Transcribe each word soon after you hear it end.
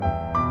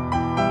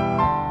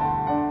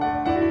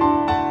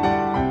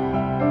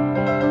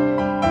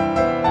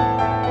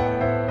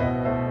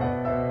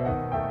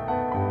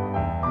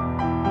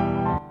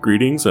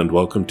Greetings and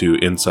welcome to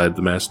Inside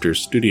the Master's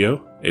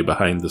Studio, a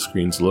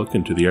behind-the-scenes look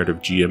into the art of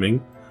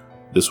GMing.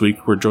 This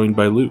week we're joined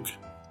by Luke.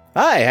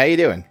 Hi, how you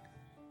doing?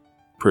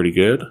 Pretty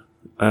good.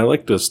 I'd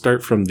like to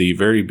start from the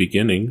very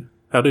beginning.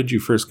 How did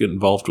you first get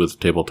involved with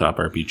tabletop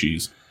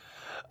RPGs?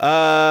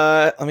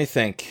 Let me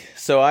think.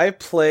 So I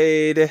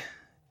played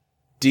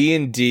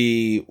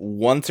D&D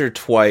once or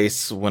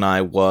twice when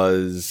I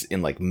was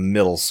in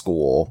middle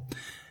school,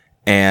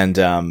 and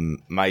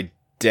my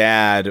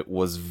dad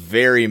was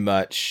very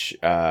much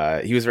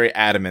he was very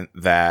adamant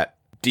that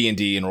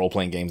D&D and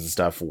role-playing games and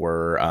stuff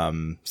were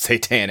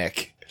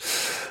satanic,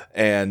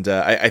 and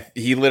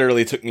he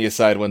literally took me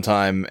aside one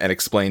time and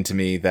explained to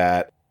me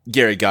that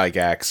Gary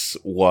Gygax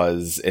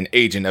was an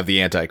agent of the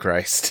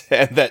Antichrist,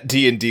 and that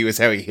D&D was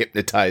how he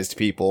hypnotized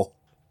people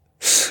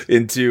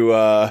into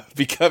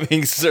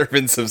becoming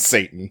servants of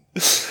Satan.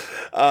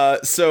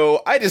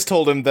 So I just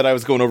told him that I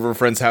was going over to a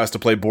friend's house to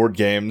play board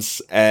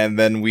games, and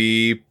then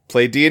we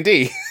played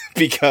D&D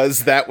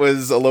because that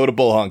was a load of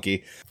bull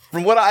honky.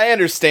 From what I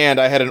understand,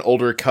 I had an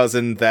older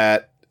cousin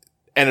that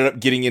ended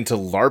up getting into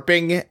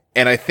LARPing,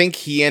 and I think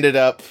he ended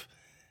up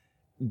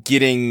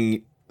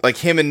getting,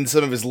 him and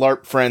some of his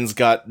LARP friends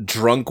got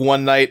drunk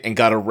one night and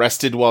got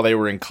arrested while they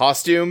were in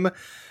costume,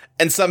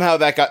 and somehow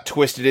that got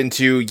twisted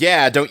into,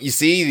 yeah, don't you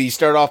see, you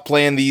start off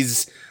playing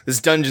this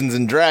Dungeons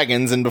and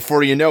Dragons, and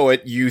before you know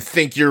it, you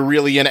think you're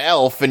really an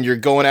elf, and you're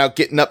going out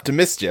getting up to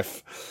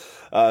mischief.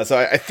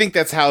 So I think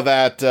that's how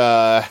that,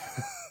 I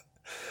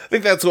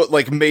think that's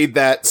what, made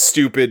that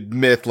stupid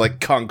myth,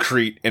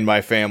 concrete in my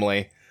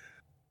family.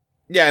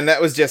 Yeah, and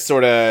that was just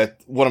sort of,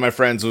 one of my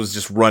friends was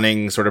just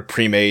running sort of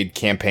pre-made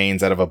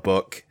campaigns out of a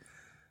book.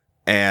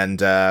 And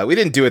we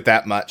didn't do it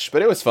that much,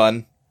 but it was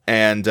fun.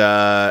 And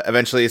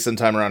eventually,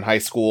 sometime around high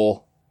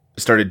school,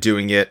 started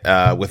doing it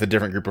with a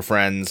different group of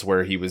friends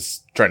where he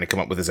was trying to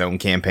come up with his own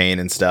campaign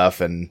and stuff.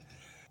 And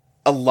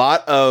a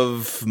lot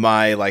of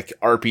my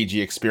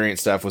RPG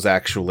experience stuff was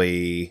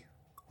actually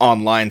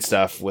online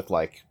stuff with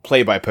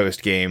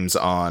play-by-post games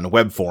on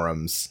web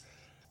forums.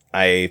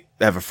 I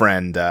have a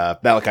friend,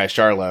 Malachi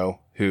Charlo,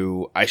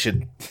 who I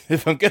should,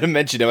 if I'm going to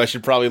mention him, I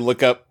should probably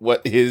look up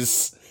what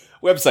his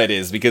website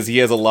is, because he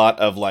has a lot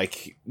of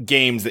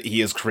games that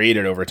he has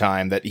created over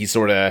time that he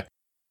sort of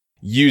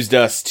used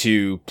us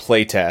to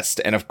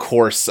playtest. And of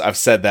course, I've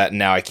said that, and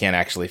now I can't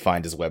actually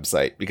find his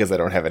website because I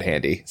don't have it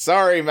handy.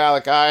 Sorry,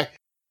 Malachi.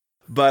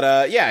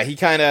 But yeah, he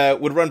kind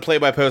of would run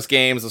play-by-post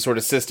games, the sort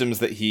of systems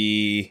that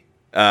he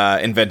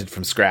invented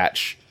from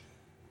scratch.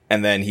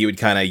 And then he would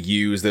kind of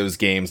use those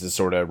games to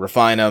sort of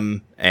refine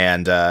them.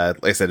 And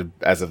like I said,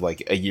 as of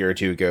a year or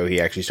two ago, he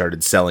actually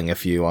started selling a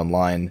few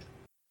online.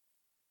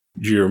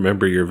 Do you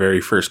remember your very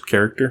first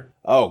character?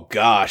 Oh,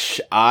 gosh.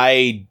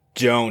 I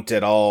don't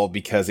at all,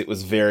 because it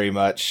was very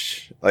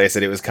much, like I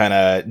said, it was kind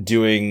of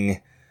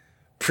doing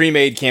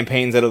pre-made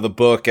campaigns out of the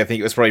book. I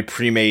think it was probably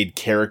pre-made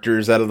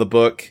characters out of the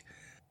book.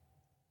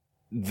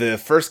 The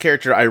first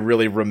character I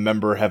really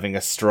remember having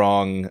a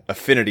strong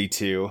affinity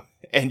to,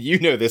 and you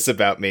know this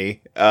about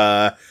me,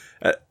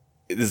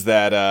 is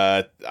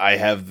that I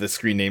have the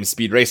screen name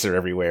Speed Racer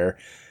everywhere,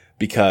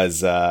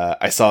 because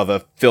I saw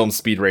the film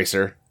Speed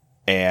Racer,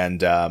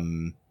 and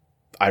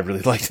I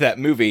really liked that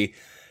movie.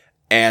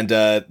 And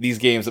these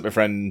games that my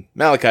friend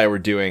Malachi were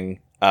doing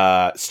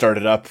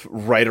started up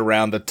right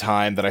around the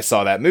time that I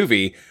saw that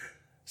movie.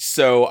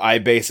 So I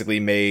basically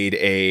made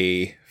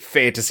a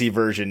fantasy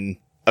version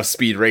of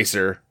Speed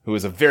Racer, who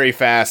was a very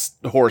fast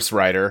horse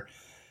rider.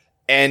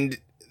 And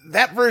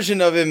that version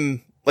of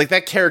him,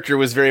 that character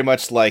was very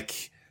much kind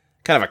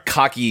of a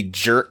cocky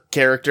jerk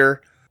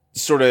character.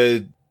 Sort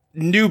of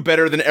knew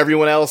better than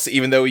everyone else,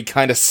 even though he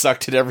kind of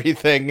sucked at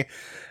everything.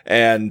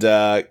 And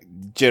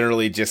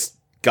generally just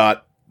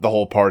got the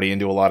whole party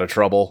into a lot of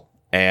trouble.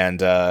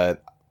 And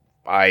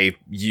I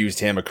used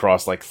him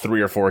across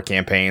 3 or 4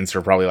 campaigns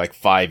for probably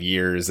 5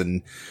 years,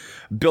 and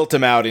built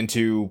him out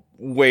into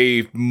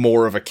way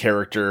more of a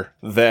character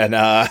than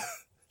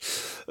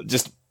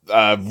just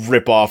a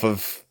rip-off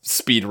of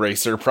Speed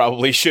Racer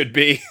probably should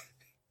be.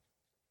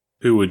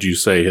 Who would you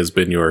say has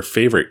been your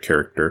favorite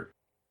character?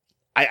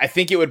 I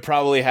think it would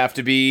probably have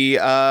to be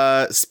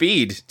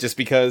Speed, just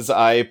because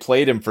I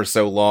played him for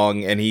so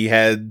long, and he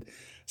had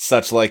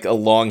such a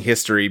long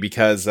history,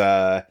 because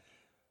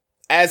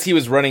as he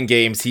was running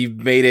games, he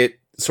made it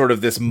sort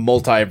of this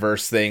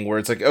multiverse thing where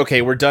it's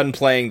okay, we're done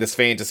playing this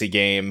fantasy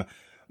game,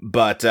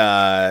 but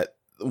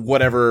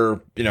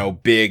whatever,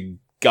 big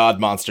god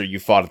monster you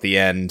fought at the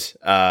end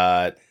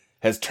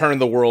has turned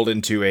the world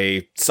into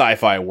a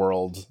sci-fi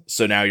world,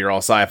 so now you're all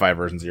sci-fi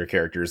versions of your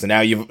characters, and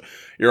now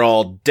you're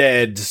all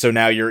dead, so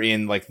now you're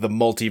in the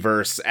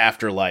multiverse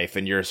afterlife,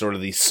 and you're sort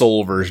of the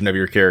soul version of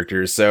your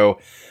characters. So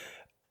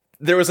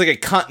there was a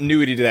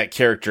continuity to that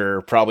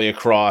character probably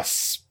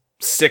across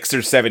 6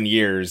 or 7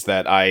 years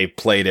that I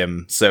played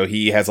him, so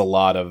he has a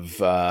lot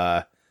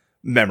of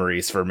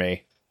memories for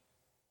me.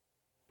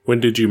 When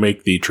did you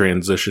make the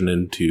transition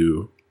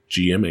into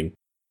GMing?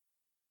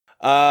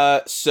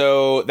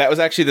 So that was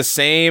actually the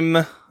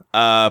same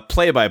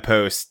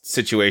play-by-post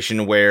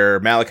situation where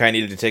Malachi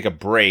needed to take a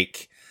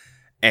break,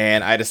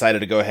 and I decided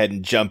to go ahead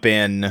and jump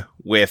in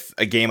with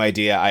a game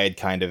idea I had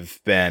kind of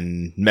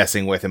been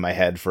messing with in my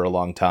head for a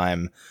long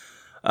time,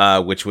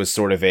 which was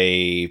sort of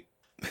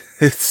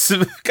it's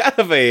kind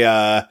of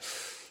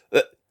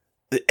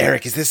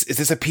Eric, is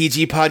this a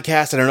PG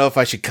podcast? I don't know if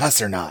I should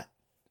cuss or not.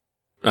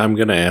 I'm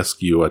going to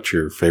ask you what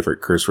your favorite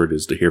curse word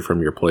is to hear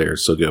from your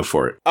players, so go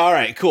for it. All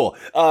right, cool.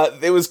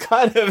 It was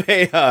kind of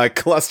a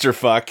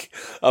clusterfuck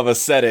of a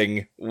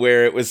setting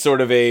where it was sort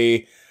of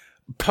a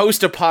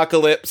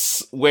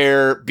post-apocalypse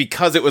where,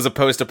 because it was a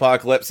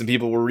post-apocalypse and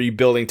people were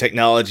rebuilding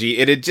technology,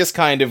 it had just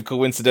kind of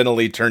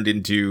coincidentally turned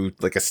into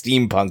like a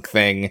steampunk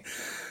thing.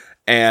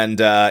 And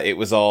it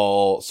was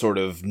all sort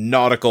of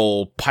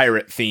nautical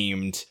pirate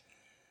themed.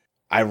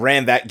 I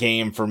ran that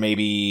game for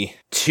maybe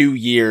 2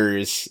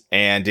 years,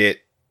 and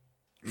it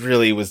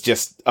really was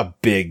just a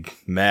big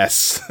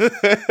mess.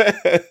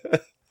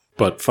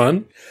 But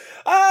fun?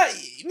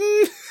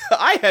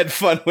 I had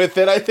fun with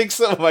it. I think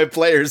some of my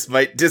players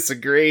might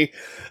disagree.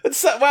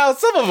 Some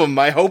of them,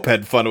 I hope,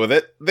 had fun with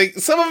it.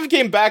 Some of them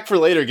came back for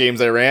later games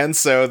I ran,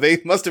 so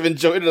they must have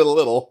enjoyed it a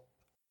little.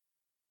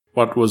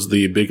 What was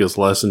the biggest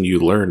lesson you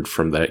learned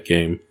from that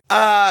game?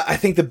 I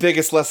think the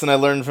biggest lesson I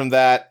learned from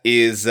that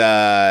is,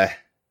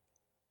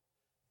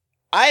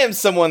 I am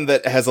someone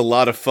that has a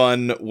lot of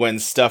fun when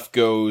stuff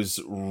goes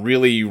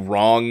really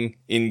wrong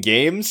in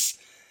games.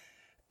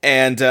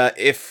 And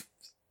if,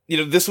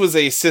 this was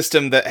a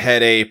system that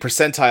had a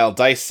percentile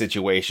dice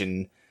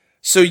situation,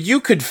 so you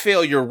could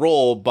fail your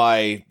roll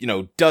by,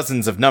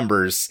 dozens of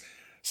numbers.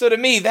 So to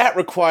me, that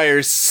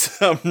requires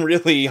some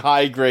really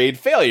high-grade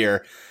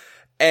failure.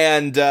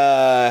 And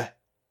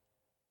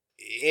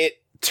it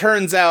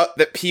turns out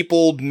that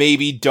people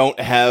maybe don't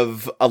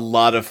have a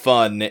lot of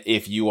fun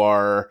if you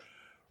are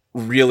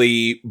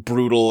really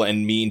brutal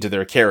and mean to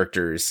their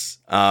characters.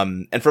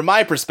 And from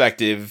my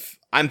perspective,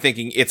 I'm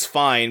thinking it's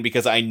fine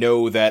because I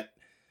know that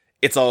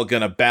it's all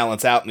gonna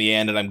balance out in the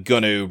end and I'm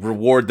gonna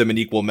reward them in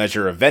equal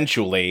measure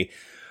eventually.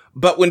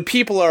 But when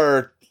people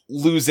are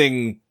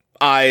losing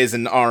eyes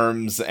and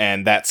arms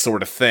and that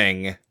sort of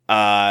thing,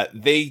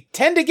 they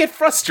tend to get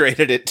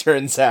frustrated, it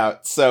turns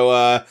out.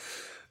 So,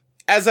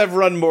 as I've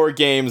run more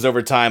games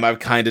over time, I've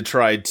kind of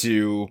tried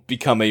to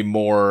become a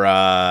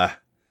more,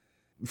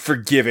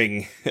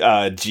 forgiving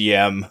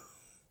GM.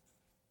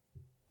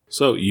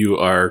 So you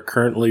are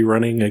currently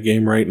running a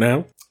game right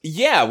now?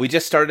 Yeah, we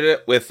just started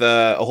it with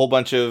a whole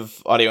bunch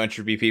of audio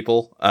entropy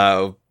people.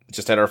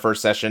 Just had our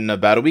first session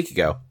about a week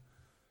ago.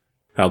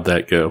 How'd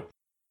that go?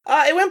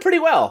 It went pretty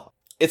well.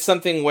 It's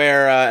something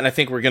where, and I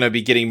think we're going to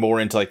be getting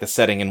more into like the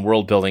setting and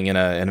world building in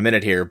a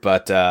minute here,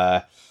 but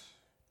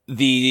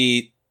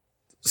the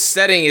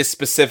setting is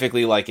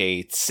specifically like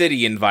a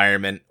city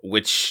environment,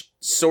 which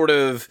sort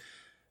of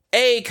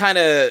kind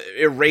of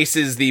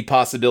erases the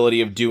possibility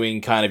of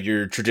doing kind of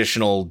your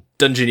traditional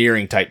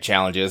dungeoneering type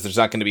challenges. There's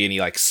not going to be any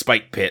like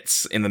spike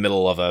pits in the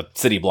middle of a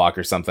city block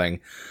or something.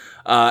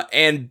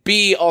 And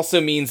B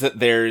also means that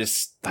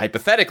there's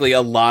hypothetically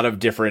a lot of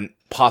different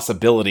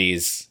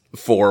possibilities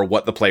for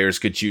what the players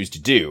could choose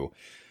to do.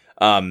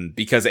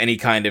 Because any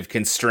kind of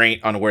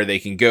constraint on where they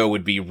can go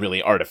would be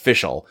really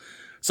artificial.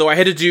 So I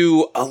had to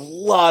do a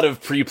lot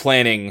of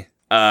pre-planning,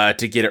 to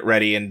get it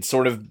ready and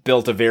sort of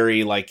built a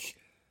very like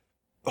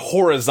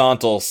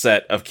horizontal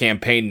set of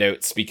campaign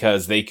notes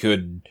because they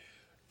could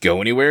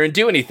go anywhere and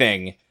do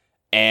anything.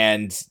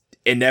 And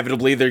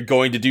inevitably they're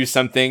going to do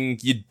something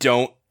you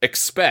don't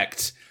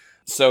expect.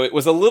 So it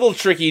was a little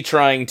tricky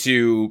trying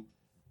to,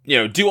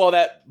 do all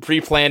that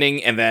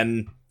pre-planning. And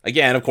then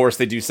again, of course,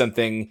 they do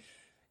something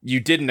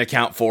you didn't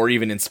account for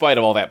even in spite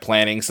of all that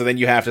planning. So then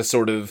you have to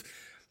sort of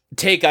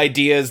take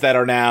ideas that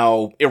are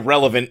now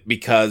irrelevant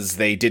because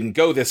they didn't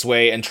go this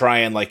way and try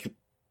and like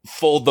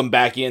fold them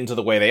back into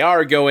the way they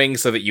are going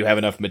so that you have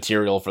enough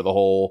material for the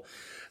whole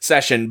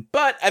session.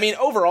 But I mean,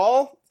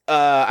 overall,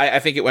 I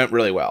think it went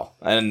really well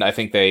and I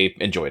think they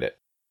enjoyed it.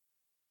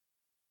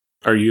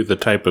 Are you the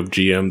type of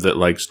GM that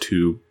likes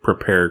to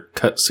prepare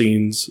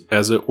cutscenes,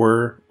 as it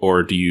were,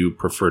 or do you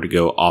prefer to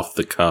go off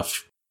the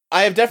cuff?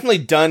 I have definitely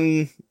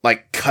done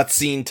like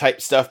cutscene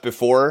type stuff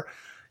before.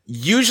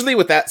 Usually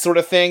with that sort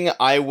of thing,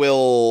 I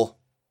will,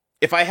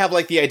 if I have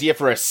like the idea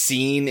for a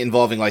scene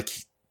involving like,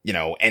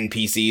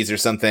 NPCs or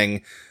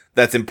something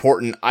that's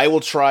important, I will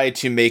try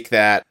to make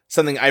that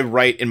something I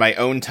write in my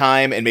own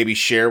time and maybe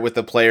share with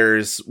the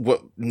players,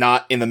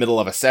 not in the middle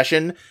of a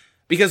session.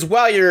 Because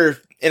while you're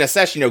in a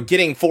session,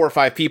 getting 4 or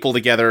 5 people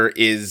together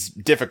is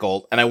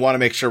difficult, and I want to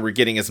make sure we're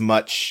getting as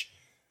much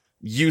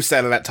use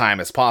out of that time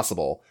as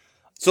possible.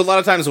 So a lot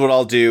of times what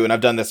I'll do, and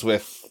I've done this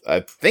with,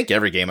 I think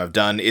every game I've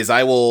done, is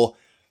I will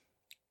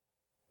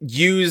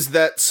use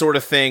that sort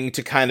of thing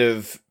to kind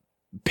of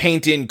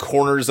paint in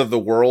corners of the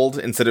world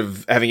instead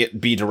of having it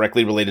be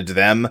directly related to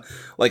them.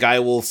 Like I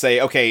will say,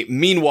 okay,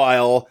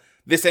 meanwhile,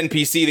 this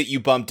NPC that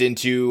you bumped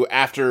into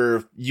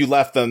after you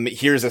left them,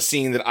 here's a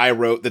scene that I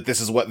wrote that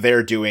this is what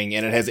they're doing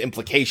and it has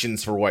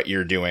implications for what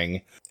you're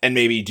doing. And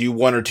maybe do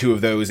 1 or 2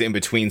 of those in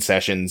between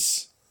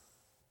sessions.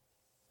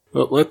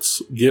 Well,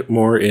 let's get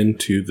more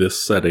into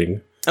this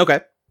setting.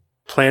 Okay.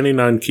 planning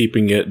on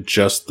keeping it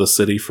just the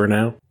city for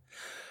now?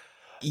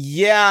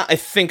 Yeah, I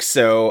think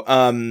so.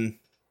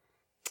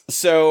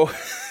 So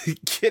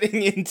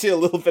getting into a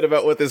little bit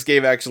about what this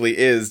game actually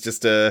is,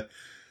 just to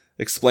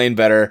explain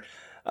better.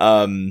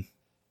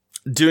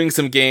 Doing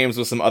some games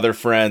with some other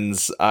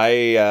friends,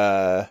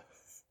 I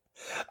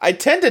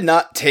tend to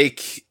not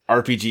take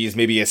RPGs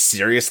maybe as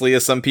seriously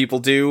as some people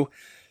do,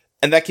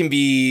 and that can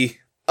be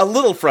a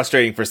little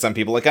frustrating for some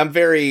people. Like, I'm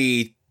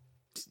very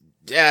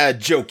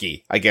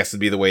jokey, I guess would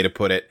be the way to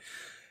put it.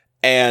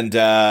 And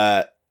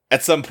at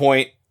some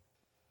point,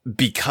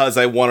 because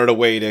I wanted a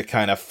way to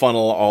kind of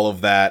funnel all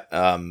of that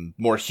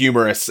more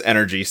humorous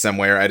energy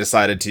somewhere, I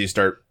decided to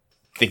start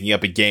thinking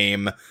up a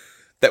game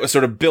that was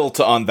sort of built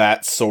on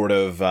that sort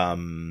of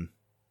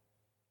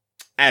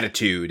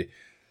attitude.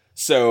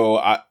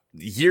 So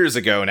years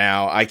ago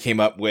now, I came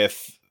up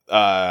with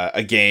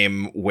a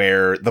game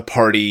where the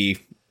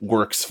party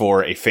works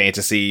for a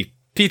fantasy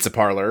pizza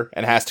parlor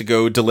and has to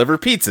go deliver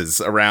pizzas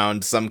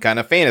around some kind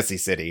of fantasy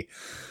city.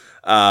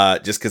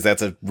 Just because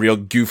that's a real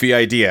goofy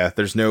idea.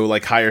 There's no,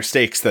 like, higher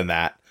stakes than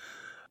that.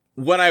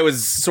 When I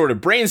was sort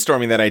of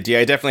brainstorming that idea,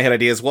 I definitely had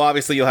ideas. Well,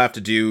 obviously you'll have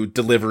to do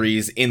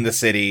deliveries in the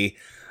city.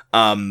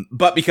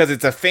 But because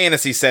it's a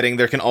fantasy setting,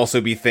 there can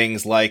also be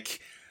things like,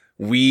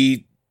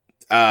 we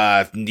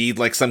need,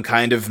 like, some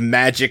kind of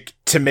magic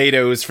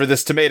tomatoes for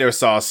this tomato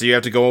sauce, so you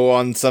have to go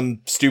on some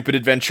stupid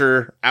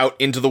adventure out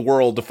into the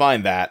world to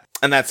find that,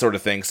 and that sort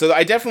of thing. So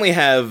I definitely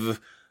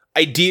have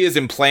ideas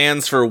and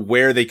plans for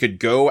where they could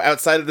go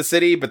outside of the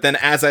city, but then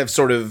as I've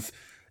sort of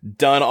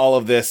done all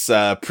of this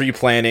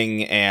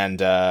pre-planning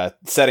and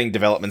setting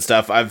development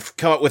stuff, I've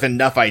come up with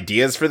enough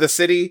ideas for the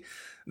city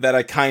that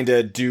I kind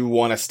of do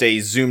want to stay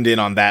zoomed in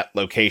on that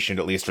location,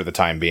 at least for the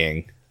time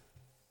being.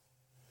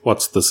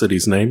 What's the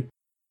city's name?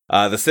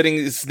 The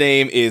city's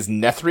name is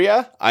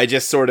Nethria. I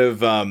just sort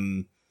of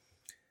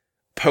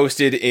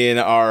posted in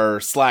our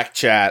Slack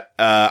chat,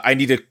 I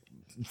need a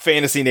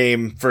fantasy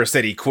name for a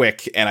city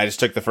quick, and I just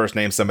took the first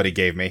name somebody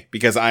gave me,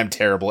 because I'm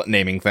terrible at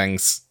naming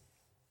things.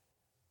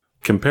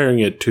 Comparing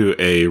it to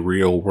a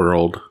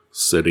real-world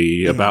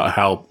city, about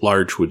how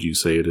large would you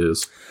say it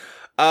is?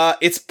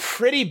 It's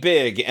pretty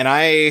big, and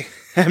I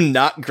am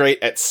not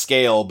great at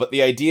scale, but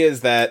the idea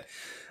is that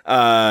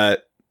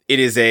it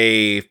is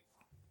a...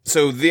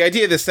 So the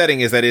idea of this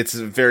setting is that it's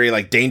a very,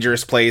 like,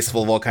 dangerous place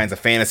full of all kinds of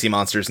fantasy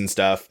monsters and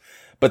stuff,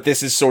 but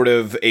this is sort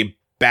of a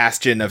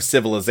bastion of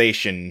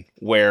civilization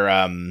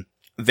where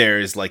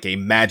there's, like, a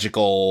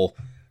magical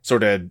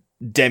sort of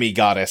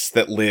demigoddess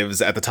that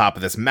lives at the top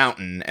of this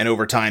mountain, and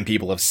over time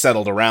people have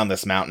settled around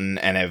this mountain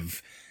and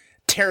have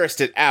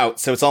terraced it out,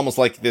 so it's almost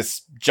like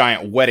this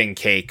giant wedding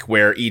cake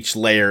where each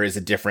layer is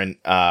a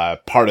different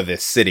part of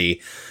this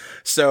city.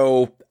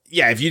 So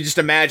yeah, if you just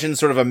imagine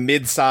sort of a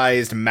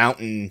mid-sized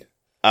mountain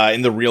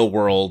in the real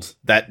world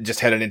that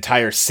just had an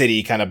entire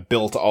city kind of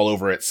built all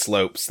over its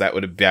slopes, that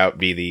would about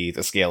be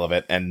the scale of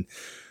it. And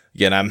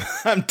again,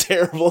 I'm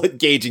terrible at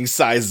gauging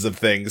sizes of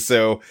things,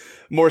 so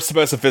more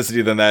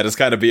specificity than that is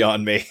kind of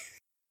beyond me.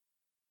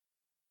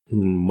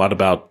 What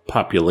about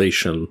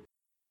population?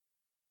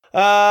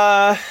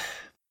 Like,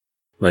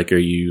 are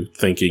you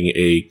thinking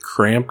a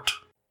cramped?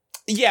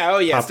 Yeah,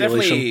 it's population?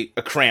 definitely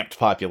a cramped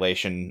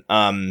population.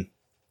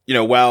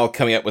 While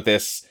coming up with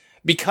this,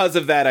 because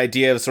of that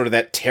idea of sort of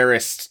that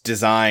terraced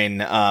design,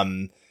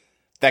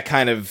 that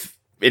kind of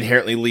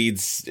inherently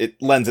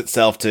lends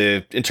itself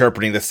to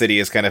interpreting the city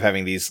as kind of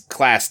having these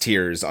class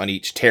tiers on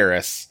each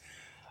terrace,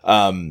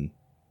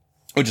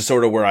 which is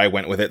sort of where I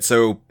went with it.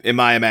 So in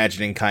my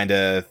imagining, kind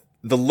of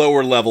the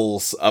lower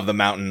levels of the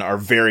mountain are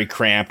very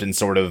cramped and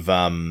sort of,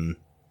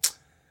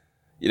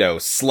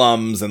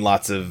 slums and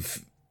lots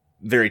of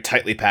very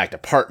tightly packed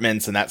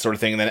apartments and that sort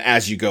of thing. And then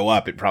as you go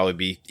up, it'd probably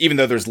be, even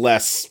though there's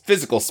less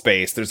physical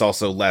space, there's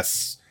also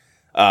less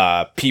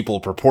people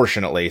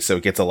proportionately, so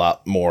it gets a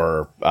lot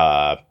more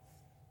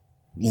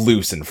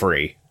loose and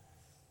free.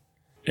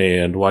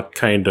 And what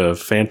kind of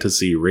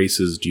fantasy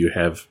races do you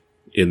have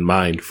in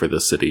mind for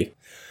the city?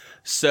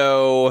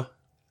 So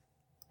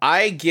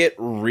I get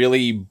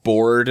really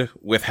bored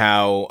with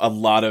how a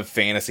lot of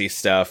fantasy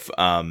stuff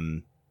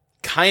kind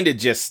of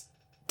just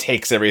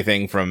takes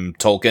everything from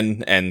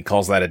Tolkien and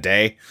calls that a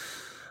day.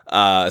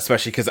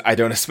 Especially because I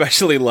don't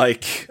especially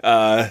like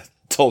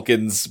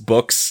Tolkien's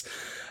books.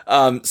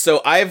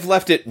 So I've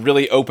left it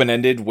really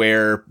open-ended,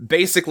 where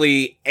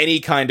basically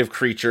any kind of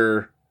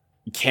creature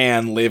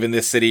can live in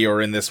this city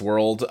or in this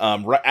world.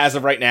 As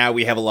of right now,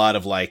 we have a lot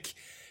of, like,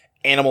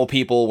 animal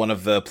people. One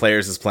of the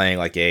players is playing,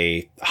 like,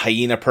 a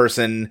hyena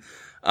person.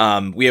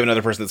 We have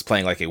another person that's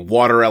playing, like, a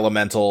water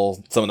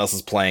elemental. Someone else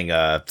is playing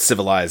a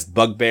civilized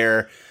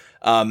bugbear.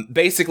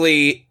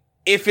 Basically,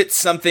 if it's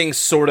something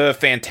sort of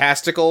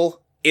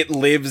fantastical, it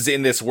lives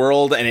in this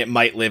world, and it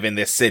might live in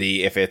this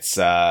city if it's,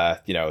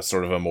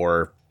 sort of a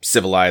more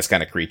civilized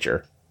kind of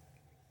creature.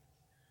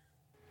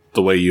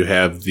 The way you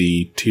have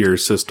the tier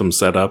system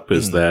set up,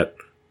 is that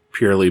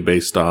purely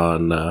based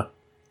on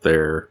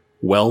their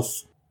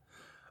wealth?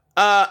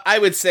 I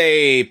would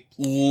say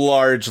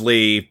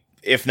largely,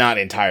 if not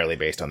entirely,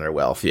 based on their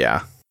wealth,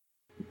 yeah.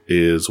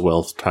 Is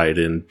wealth tied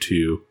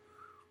into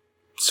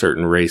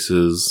certain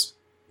races,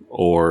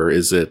 or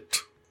is it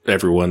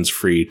everyone's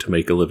free to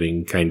make a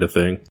living kind of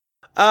thing?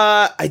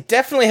 I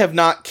definitely have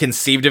not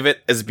conceived of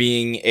it as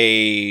being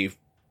a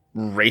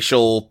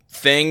racial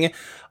thing.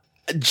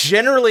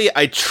 Generally,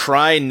 I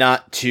try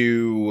not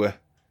to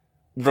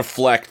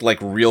reflect like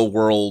real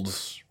world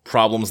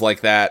problems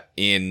like that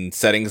in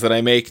settings that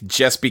I make,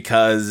 just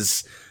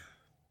because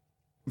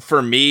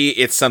for me,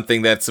 it's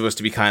something that's supposed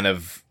to be kind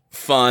of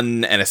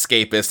fun and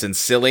escapist and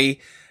silly.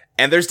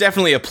 And there's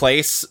definitely a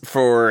place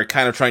for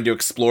kind of trying to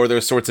explore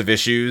those sorts of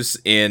issues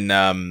in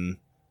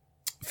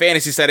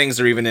fantasy settings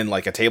or even in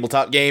like a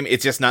tabletop game.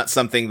 It's just not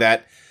something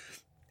that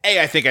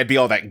A, I think I'd be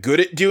all that good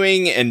at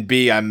doing, and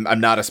B, I'm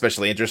not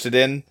especially interested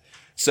in.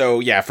 So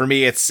yeah, for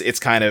me, it's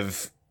kind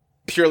of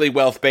purely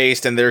wealth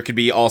based, and there could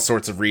be all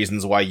sorts of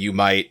reasons why you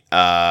might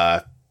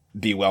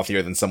be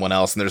wealthier than someone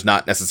else, and there's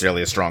not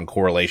necessarily a strong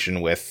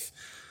correlation with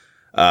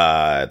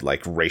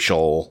like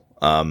racial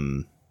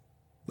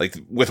like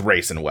with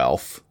race and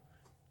wealth.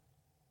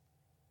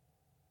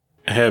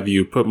 Have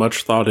you put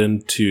much thought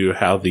into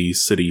how the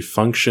city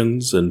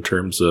functions in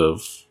terms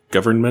of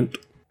government?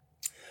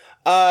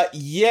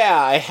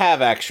 Yeah, I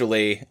have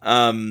actually.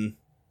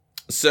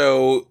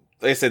 So,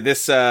 like I said,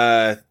 this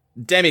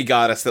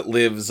demigoddess that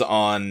lives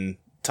on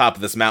top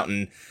of this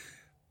mountain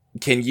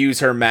can use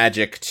her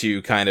magic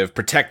to kind of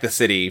protect the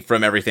city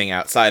from everything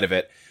outside of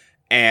it.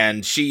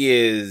 And she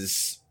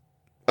is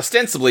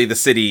ostensibly the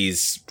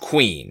city's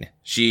queen.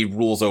 She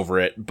rules over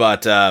it,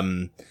 but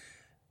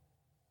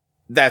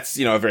that's,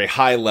 a very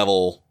high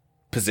level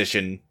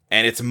position,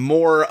 and it's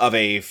more of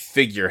a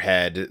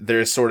figurehead.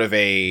 There's sort of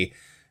a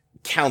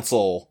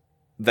council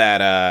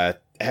that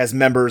has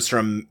members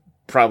from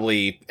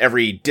probably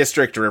every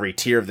district or every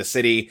tier of the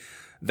city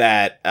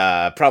that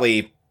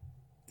probably,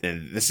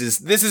 and this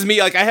is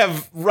me, like I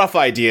have rough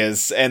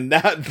ideas, and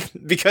not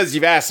because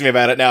you've asked me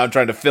about it, now I'm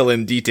trying to fill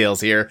in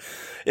details here.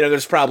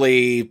 There's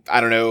probably,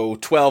 I don't know,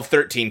 12,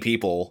 13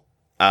 people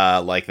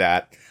like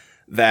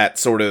that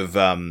sort of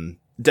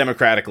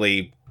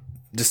democratically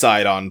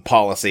decide on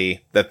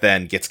policy that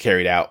then gets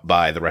carried out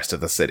by the rest of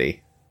the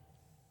city.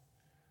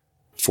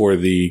 For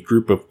the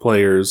group of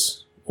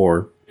players,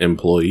 or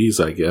employees,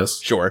 I guess.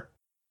 Sure.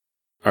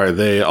 Are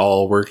they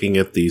all working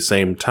at the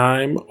same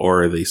time,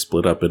 or are they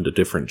split up into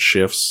different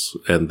shifts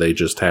and they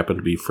just happen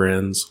to be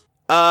friends?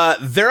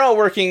 They're all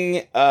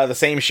working the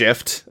same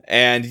shift,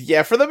 and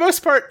yeah, for the most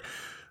part,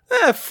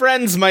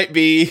 friends might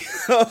be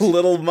a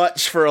little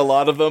much for a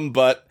lot of them,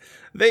 but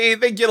they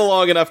get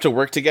along enough to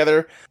work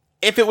together.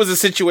 If it was a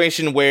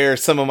situation where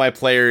some of my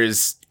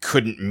players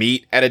couldn't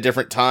meet at a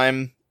different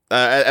time,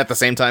 at the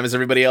same time as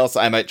everybody else,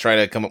 I might try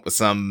to come up with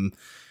some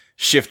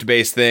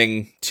shift-based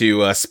thing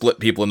to split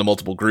people into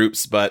multiple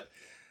groups, but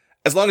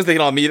as long as they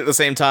can all meet at the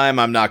same time,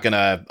 I'm not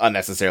gonna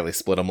unnecessarily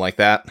split them like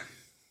that.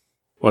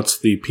 What's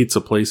the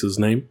pizza place's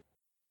name?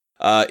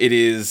 It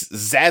is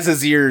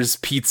Zazazir's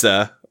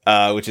Pizza,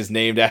 which is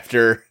named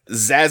after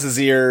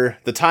Zazazir,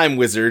 the Time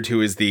Wizard,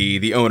 who is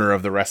the owner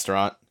of the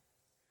restaurant.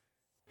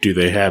 Do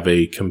they have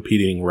a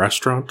competing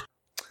restaurant?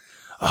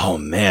 Oh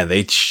man,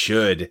 they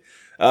should.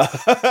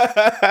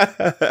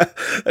 That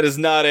is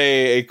not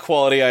a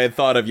quality I had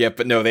thought of yet,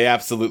 but no, they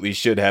absolutely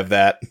should have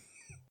that.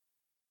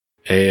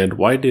 And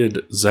why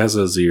did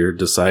Zazazir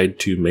decide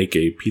to make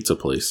a pizza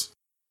place?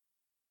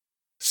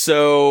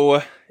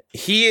 So,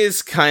 he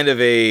is kind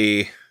of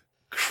a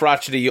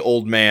crotchety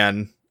old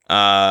man,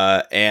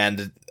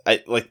 and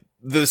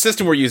the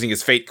system we're using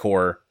is Fate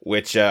Core,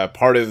 which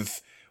part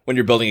of when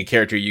you're building a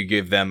character, you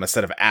give them a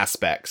set of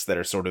aspects that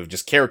are sort of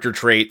just character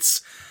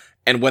traits,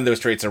 and when those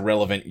traits are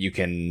relevant, you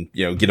can,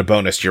 get a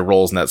bonus to your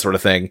rolls and that sort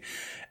of thing.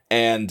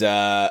 And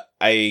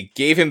I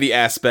gave him the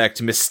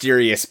aspect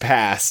Mysterious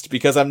Past,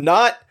 because I'm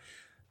not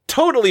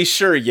totally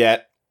sure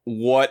yet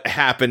what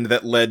happened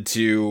that led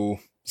to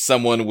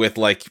someone with,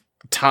 like,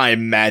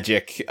 time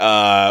magic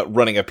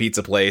running a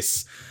pizza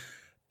place.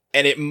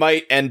 And it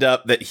might end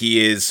up that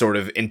he is sort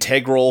of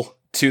integral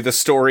to the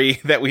story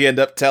that we end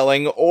up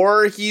telling,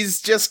 or he's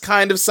just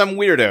kind of some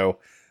weirdo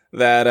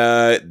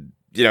that,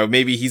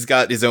 maybe he's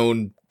got his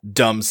own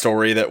dumb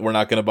story that we're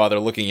not going to bother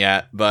looking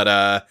at. But,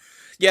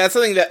 yeah, it's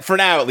something that, for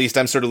now at least,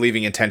 I'm sort of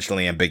leaving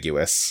intentionally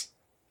ambiguous.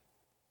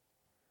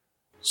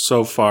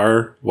 So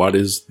far, what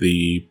is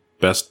the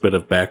best bit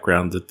of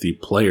background that the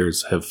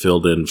players have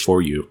filled in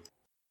for you?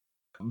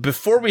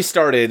 Before we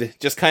started,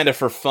 just kind of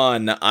for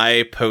fun,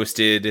 I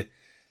posted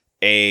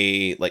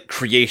a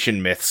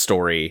creation myth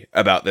story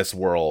about this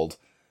world,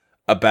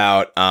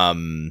 about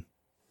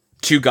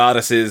two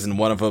goddesses, and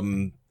one of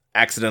them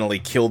accidentally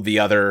killed the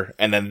other,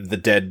 and then the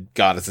dead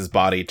goddess's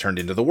body turned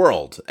into the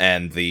world,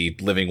 and the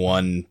living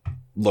one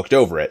looked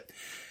over it.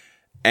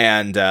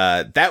 And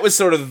that was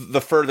sort of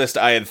the furthest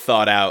I had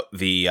thought out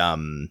the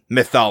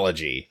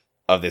mythology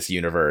of this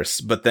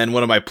universe. But then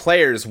one of my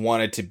players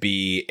wanted to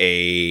be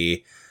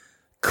a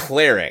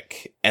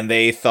cleric, and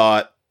they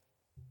thought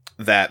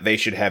that they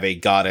should have a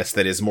goddess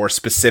that is more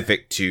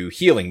specific to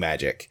healing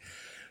magic.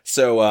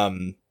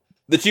 So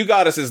the two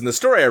goddesses in the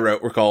story I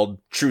wrote were called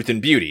Truth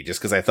and Beauty, just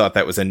because I thought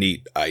that was a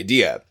neat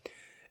idea.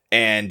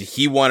 And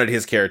he wanted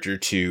his character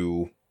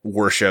to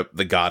worship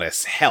the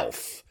goddess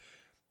Health,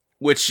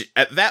 which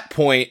at that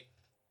point,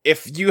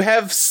 if you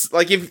have,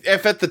 like,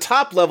 if at the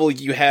top level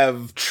you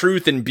have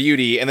Truth and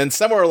Beauty, and then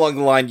somewhere along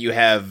the line you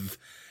have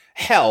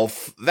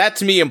Health, that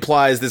to me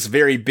implies this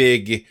very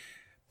big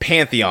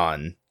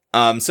pantheon.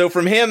 So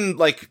from him,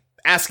 like,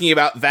 asking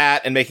about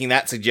that and making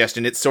that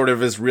suggestion, it sort of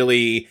has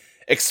really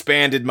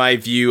expanded my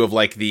view of,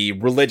 like, the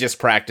religious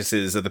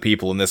practices of the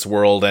people in this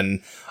world,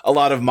 and a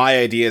lot of my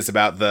ideas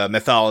about the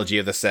mythology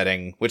of the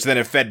setting, which then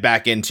have fed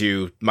back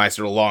into my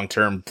sort of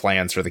long-term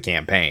plans for the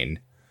campaign.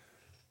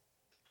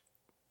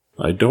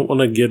 I don't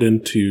want to get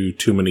into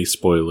too many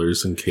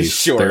spoilers in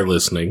case they're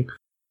listening.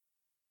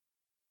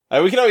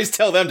 We can always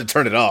tell them to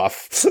turn it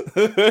off.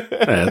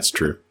 That's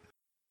true.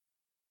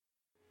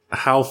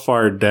 How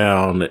far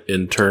down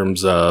in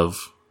terms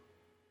of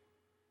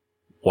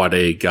what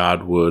a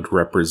god would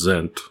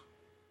represent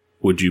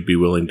would you be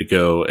willing to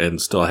go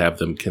and still have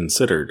them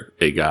considered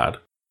a god?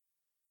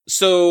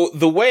 So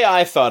the way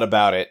I thought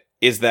about it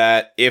is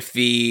that if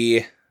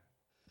the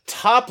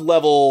top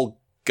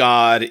level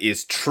god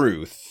is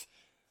truth,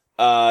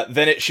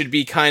 then it should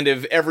be kind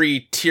of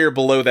every tier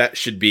below that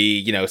should be,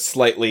 you know,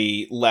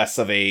 slightly less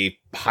of a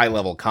high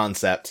level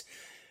concept.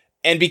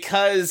 And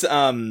because,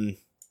 in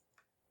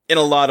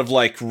a lot of,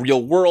 like,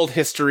 real world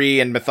history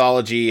and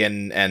mythology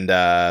and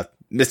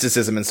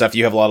mysticism and stuff,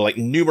 you have a lot of, like,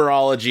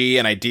 numerology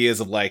and ideas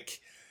of, like,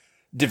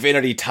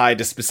 divinity tied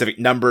to specific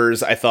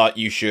numbers. I thought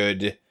you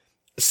should,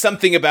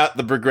 something about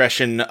the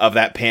progression of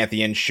that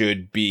pantheon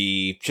should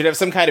have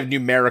some kind of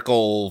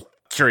numerical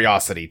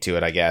curiosity to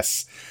it, I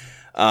guess.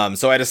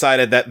 So I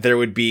decided that there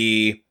would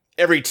be,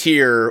 every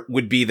tier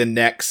would be the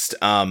next,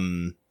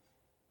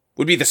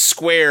 would be the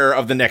square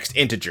of the next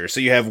integer. So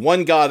you have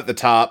one god at the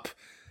top,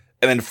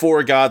 and then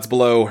 4 gods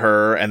below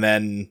her, and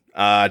then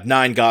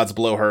 9 gods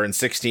below her, and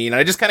 16. And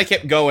I just kind of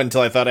kept going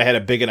until I thought I had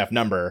a big enough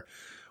number,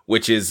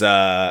 which is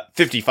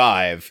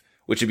 55,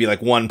 which would be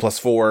like 1 plus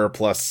 4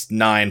 plus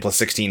 9 plus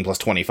 16 plus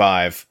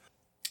 25.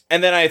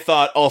 And then I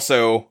thought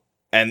also,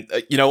 and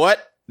you know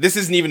what? This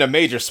isn't even a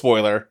major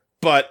spoiler,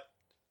 but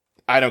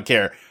I don't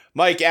care.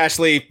 Mike,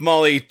 Ashley,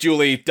 Molly,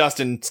 Julie,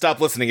 Dustin, stop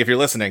listening if you're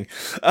listening.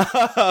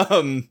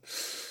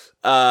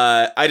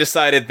 I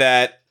decided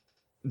that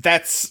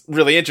that's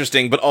really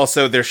interesting, but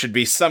also there should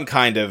be some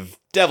kind of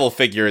devil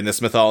figure in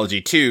this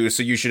mythology too,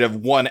 so you should have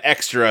one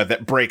extra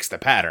that breaks the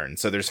pattern.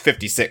 So there's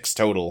 56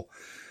 total.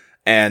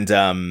 And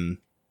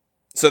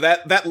so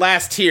that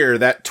last tier,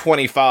 that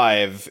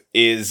 25,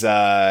 is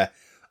a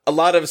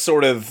lot of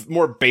sort of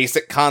more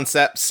basic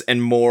concepts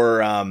and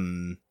more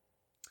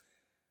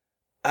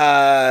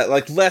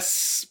like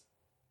less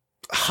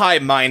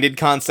high-minded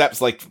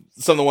concepts. Like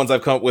some of the ones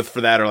I've come up with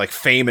for that are like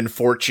fame and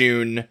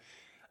fortune,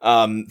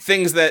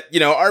 things that, you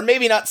know, are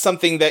maybe not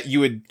something that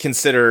you would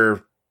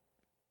consider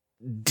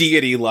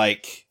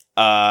deity-like,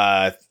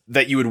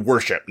 that you would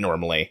worship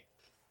normally.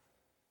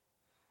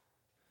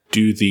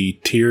 Do the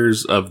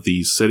tiers of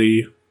the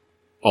city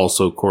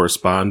also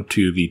correspond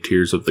to the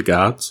tiers of the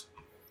gods?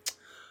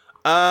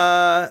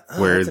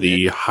 Where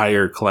the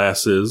higher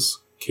classes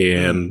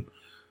can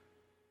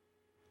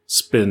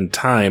spend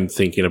time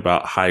thinking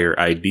about higher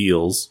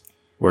ideals,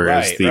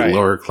 whereas the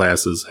lower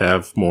classes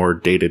have more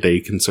day-to-day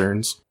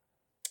concerns.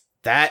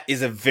 That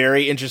is a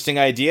very interesting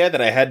idea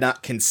that I had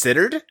not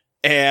considered,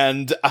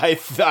 and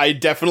I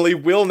definitely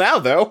will now,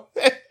 though.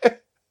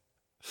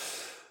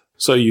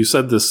 So you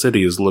said the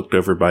city is looked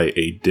over by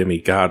a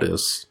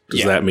demigoddess.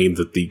 Does that mean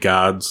that the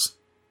gods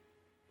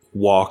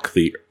walk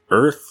the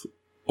earth,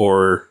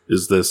 or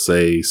is this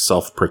a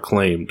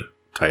self-proclaimed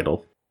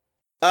title?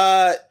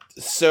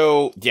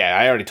 So, yeah,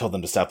 I already told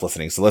them to stop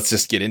listening, so let's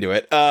just get into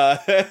it.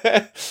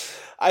 I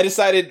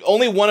decided,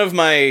 only one of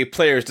my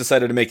players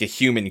decided to make a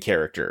human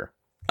character.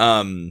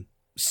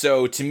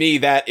 So to me,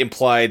 that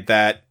implied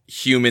that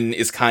human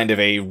is kind of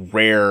a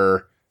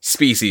rare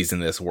species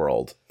in this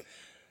world.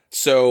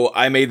 So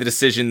I made the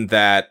decision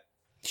that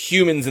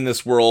humans in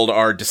this world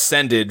are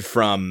descended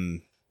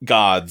from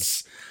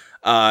gods,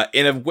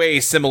 in a way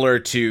similar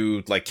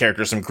to, like,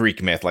 characters from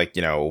Greek myth, like,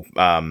 you know,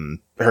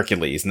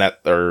 Hercules and that,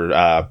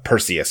 or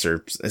Perseus,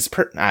 or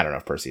I don't know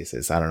if Perseus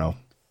is, I don't know.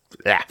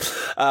 Yeah.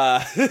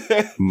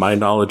 My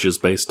knowledge is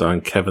based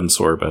on Kevin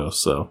Sorbo,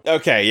 so.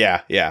 Okay,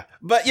 yeah.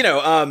 But, you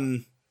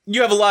know,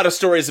 you have a lot of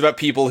stories about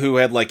people who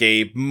had, like,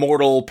 a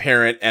mortal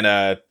parent and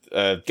a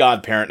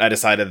god parent, and I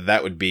decided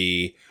that would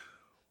be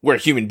where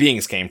human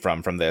beings came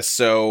from this.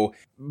 So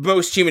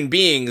most human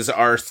beings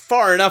are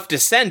far enough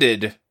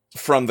descended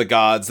from the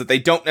gods that they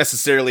don't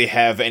necessarily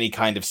have any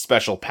kind of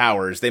special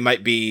powers. They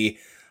might be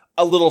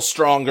a little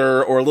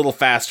stronger or a little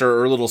faster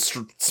or a little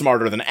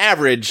smarter than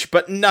average,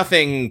 but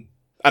nothing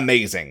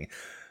amazing.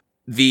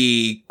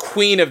 The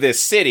queen of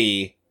this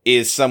city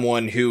is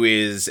someone who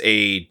is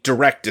a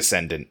direct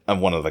descendant of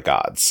one of the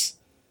gods.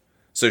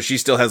 So she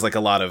still has, like, a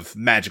lot of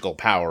magical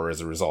power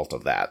as a result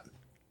of that.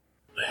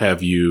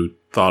 Have you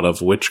thought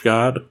of which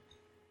god?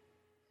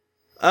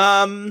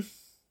 To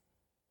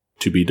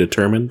be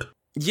determined?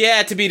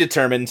 Yeah, to be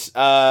determined.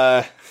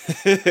 I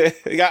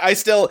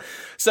still...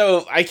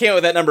 So, I came up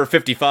with that number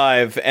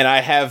 55, and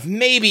I have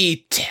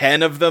maybe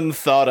 10 of them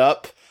thought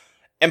up.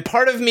 And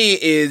part of me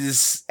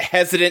is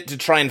hesitant to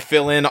try and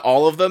fill in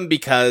all of them,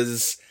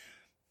 because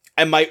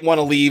I might want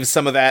to leave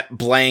some of that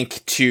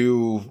blank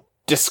to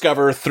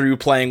discover through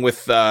playing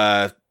with,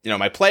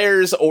 my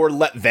players, or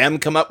let them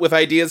come up with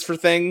ideas for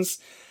things.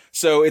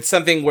 So, it's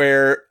something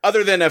where,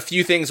 other than a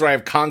few things where I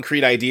have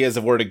concrete ideas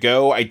of where to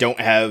go, I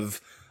don't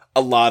have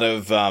a lot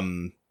of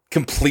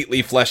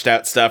completely fleshed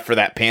out stuff for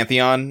that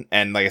pantheon,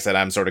 and like I said,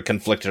 I'm sort of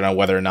conflicted on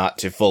whether or not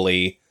to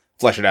fully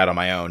flesh it out on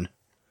my own.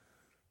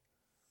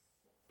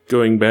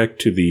 Going back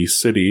to the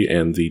city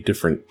and the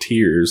different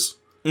tiers,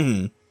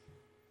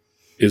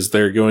 is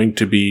there going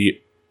to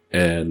be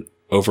an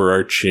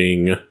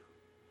overarching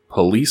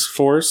police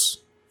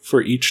force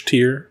for each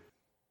tier?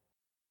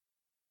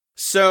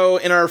 So,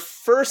 in our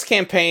first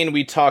campaign,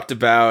 we talked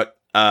about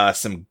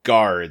some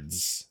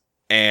guards,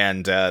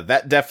 and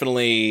that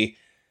definitely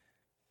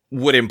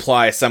would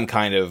imply some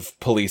kind of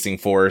policing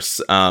force.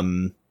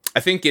 I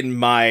think in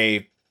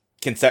my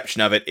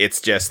conception of it, it's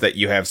just that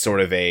you have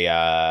sort of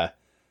a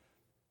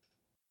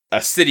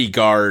city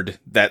guard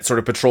that sort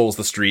of patrols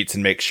the streets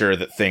and makes sure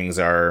that things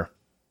are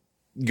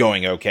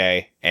going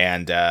okay.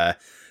 And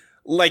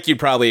like you'd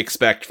probably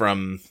expect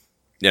from,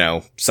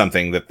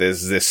 something that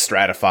is this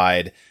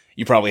stratified,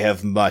 you probably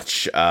have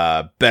much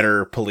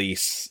better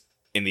police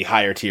in the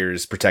higher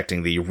tiers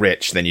protecting the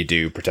rich than you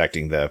do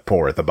protecting the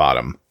poor at the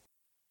bottom.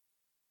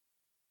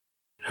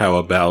 How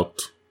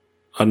about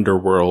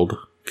underworld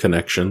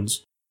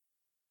connections?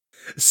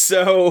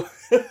 So,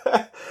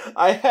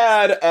 I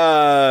had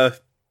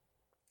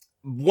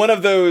one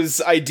of those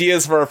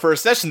ideas for our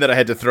first session that I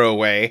had to throw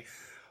away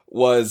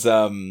was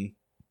I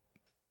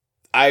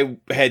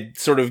had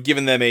sort of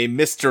given them a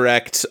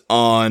misdirect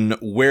on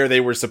where they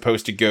were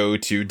supposed to go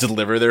to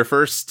deliver their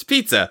first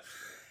pizza.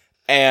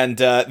 And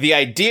the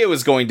idea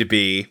was going to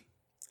be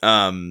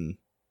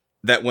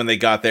that when they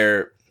got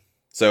there...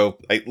 So,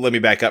 let me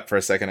back up for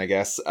a second, I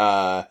guess.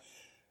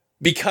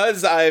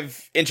 Because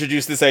I've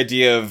introduced this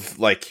idea of,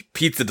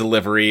 pizza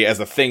delivery as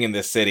a thing in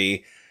this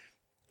city,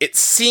 it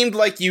seemed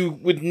like you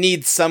would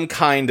need some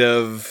kind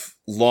of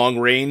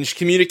long-range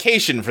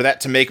communication for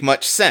that to make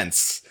much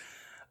sense.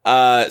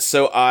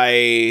 So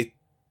I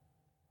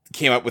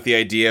came up with the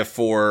idea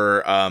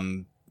for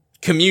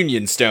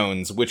communion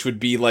stones, which would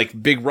be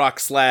big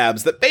rock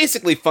slabs that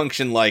basically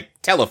function like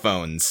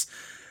telephones.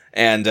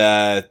 And,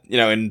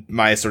 in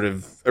my sort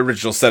of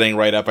original setting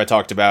write-up, I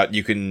talked about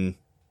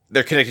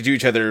they're connected to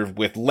each other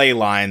with ley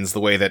lines,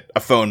 the way that a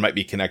phone might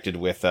be connected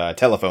with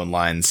telephone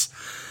lines.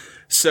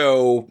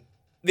 So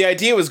the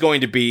idea was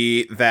going to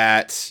be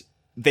that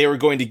they were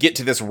going to get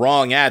to this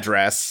wrong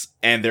address,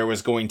 and there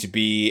was going to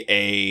be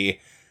a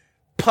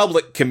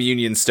public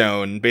communion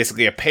stone,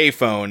 basically a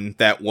payphone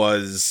that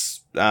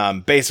was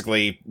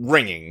basically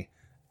ringing.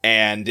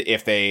 And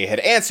if they had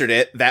answered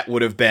it, that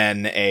would have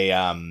been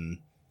a...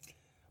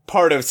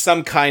 part of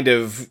some kind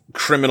of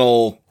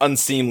criminal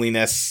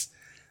unseemliness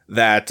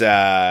that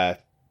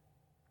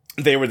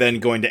they were then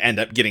going to end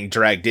up getting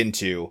dragged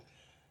into.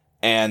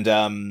 And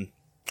I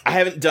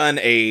haven't done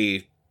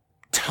a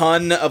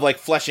ton of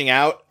fleshing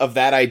out of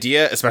that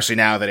idea, especially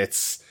now that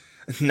it's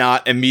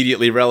not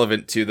immediately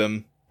relevant to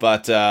them.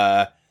 But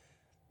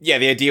the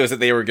idea was that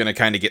they were going to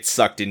kind of get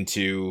sucked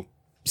into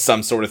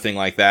some sort of thing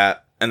like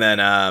that. And then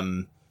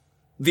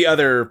the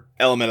other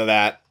element of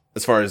that,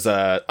 as far as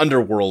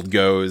Underworld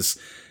goes,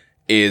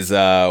 is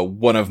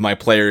one of my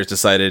players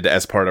decided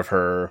as part of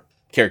her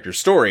character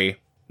story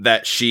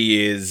that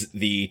she is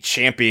the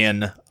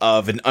champion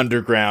of an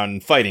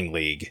underground fighting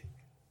league.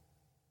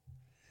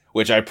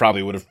 Which I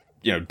probably would have,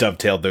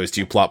 dovetailed those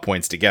two plot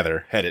points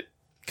together had it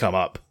come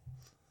up.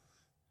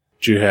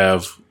 Do you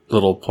have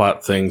little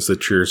plot things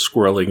that you're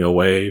squirreling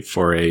away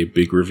for a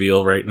big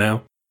reveal right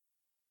now?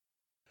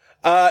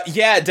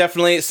 Yeah,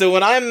 definitely. So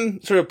when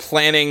I'm sort of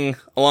planning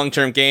a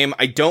long-term game,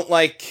 I don't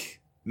like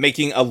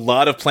making a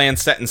lot of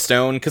plans set in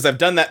stone, because I've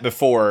done that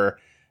before,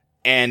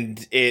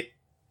 and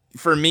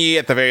for me,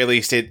 at the very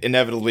least, it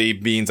inevitably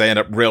means I end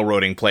up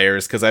railroading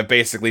players, because I've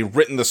basically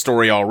written the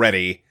story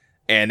already,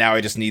 and now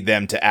I just need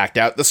them to act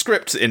out the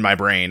script in my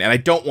brain, and I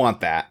don't want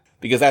that,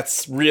 because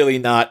that's really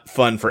not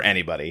fun for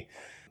anybody.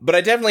 But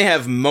I definitely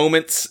have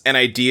moments and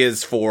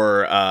ideas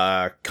for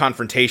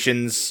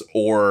confrontations,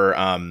 or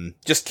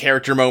just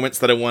character moments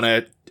that I want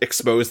to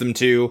expose them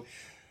to.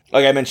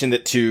 Like I mentioned,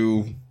 that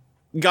two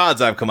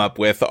gods I've come up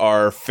with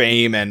are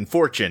Fame and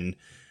Fortune,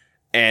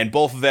 and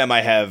both of them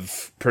I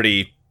have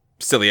pretty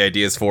silly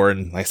ideas for,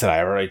 and like I said,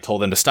 I already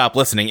told them to stop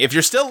listening. If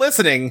you're still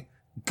listening,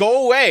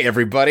 go away,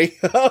 everybody.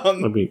 I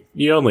mean,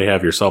 you only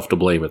have yourself to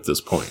blame at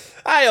this point.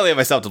 I only have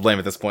myself to blame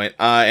at this point.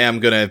 I am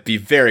going to be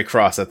very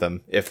cross at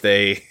them if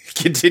they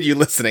continue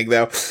listening,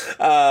 though.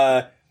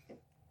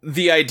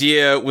 The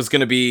idea was going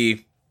to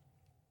be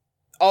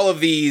all of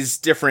these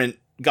different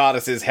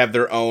goddesses have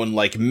their own,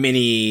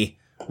 mini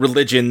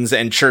religions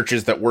and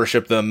churches that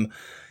worship them.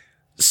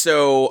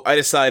 So I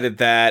decided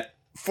that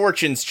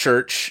Fortune's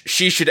church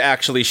she should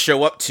actually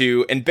show up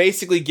to and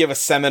basically give a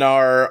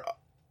seminar,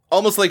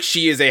 almost like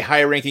she is a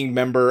high-ranking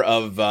member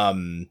of,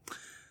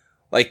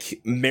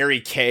 like Mary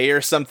Kay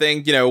or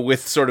something, you know,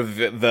 with sort of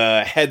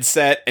the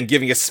headset and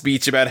giving a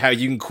speech about how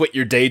you can quit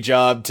your day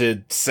job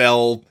to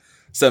sell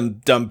some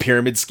dumb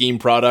pyramid scheme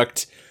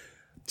product,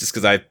 just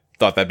because I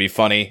thought that'd be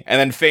funny. And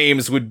then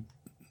Fames would,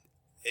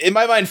 in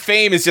my mind,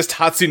 Fame is just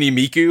Hatsune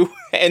Miku,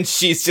 and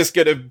she's just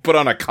gonna put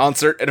on a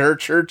concert at her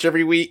church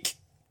every week,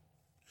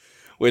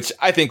 which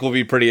I think will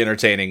be pretty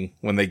entertaining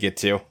when they get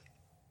to.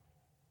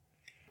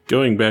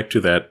 Going back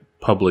to that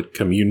public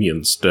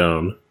communion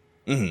stone,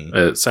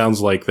 it sounds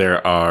like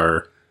there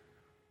are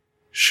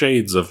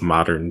shades of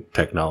modern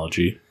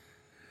technology.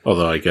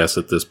 Although I guess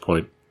at this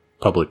point,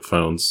 public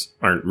phones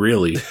aren't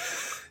really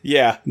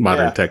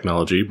modern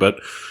technology. But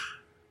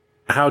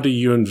how do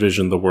you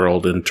envision the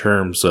world in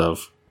terms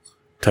of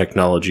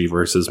technology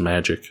versus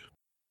magic?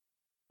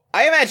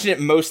 I imagine it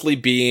mostly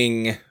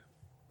being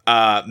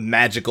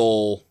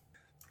magical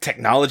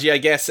technology, I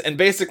guess. And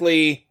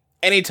basically,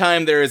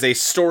 anytime there is a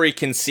story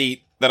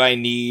conceit that I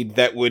need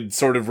that would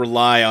sort of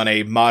rely on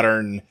a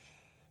modern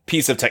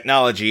piece of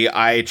technology,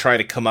 I try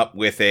to come up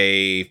with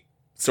a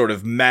sort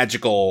of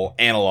magical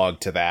analog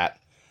to that.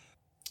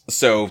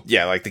 So,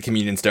 yeah, like the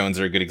Communion Stones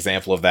are a good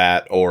example of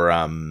that. Or,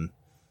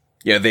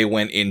 they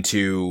went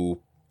into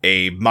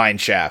a mine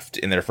shaft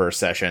in their first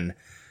session,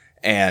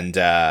 and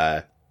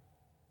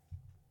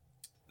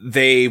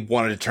they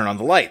wanted to turn on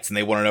the lights, and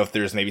they want to know if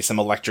there's maybe some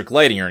electric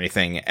lighting or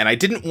anything. And I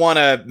didn't want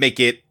to make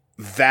it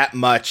that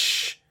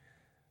much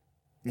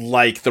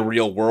like the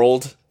real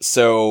world.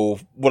 So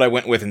what I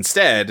went with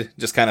instead,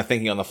 just kind of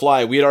thinking on the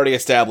fly, we had already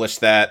established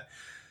that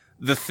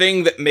the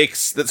thing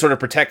that sort of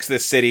protects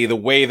this city, the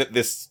way that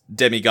this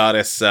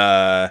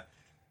demigoddess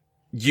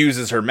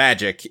uses her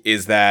magic,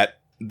 is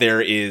that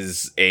there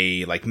is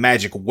a like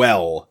magic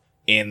well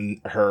in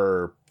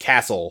her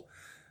castle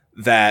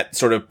that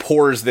sort of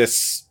pours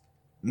this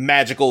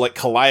magical like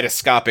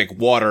kaleidoscopic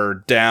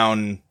water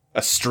down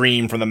a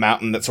stream from the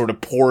mountain that sort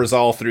of pours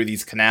all through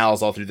these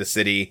canals all through the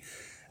city,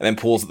 and then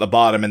pools at the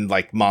bottom, and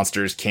like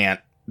monsters can't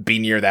be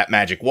near that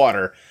magic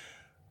water.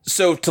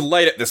 So to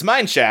light up this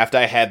mine shaft,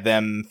 I had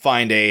them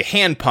find a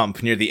hand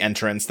pump near the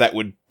entrance that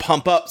would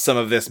pump up some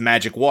of this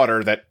magic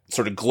water that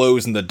sort of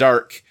glows in the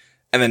dark,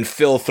 and then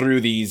fill through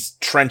these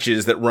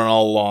trenches that run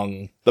all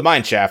along the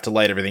mine shaft to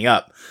light everything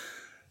up.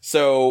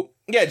 So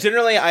yeah,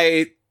 generally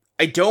I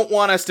don't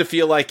want us to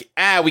feel like,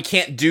 we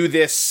can't do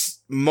this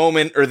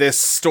moment or this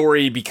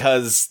story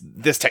because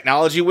this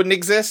technology wouldn't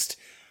exist.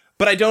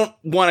 But I don't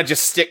want to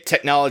just stick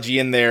technology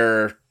in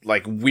there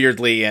like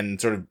weirdly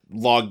and sort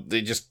of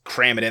they just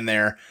cram it in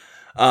there.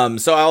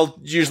 So I'll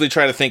usually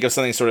try to think of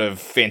something sort of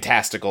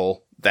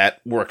fantastical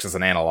that works as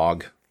an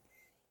analog.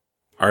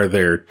 Are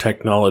there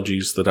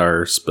technologies that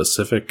are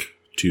specific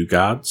to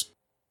gods?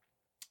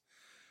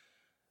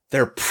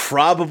 There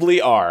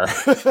probably are.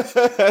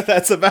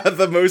 That's about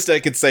the most I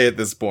could say at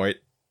this point.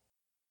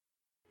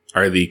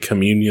 Are the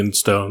communion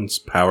stones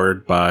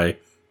powered by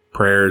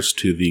prayers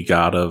to the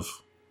god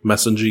of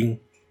messaging?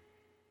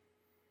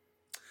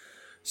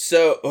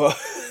 So,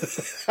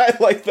 I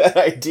like that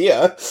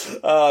idea.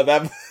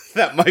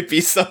 That might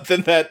be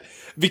something that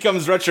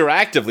becomes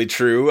retroactively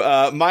true.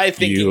 My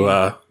thinking...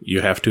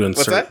 You have to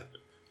insert... What's that?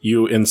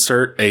 You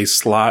insert a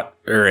slot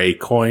or a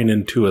coin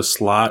into a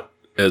slot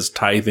as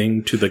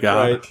tithing to the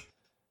god.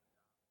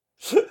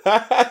 Right.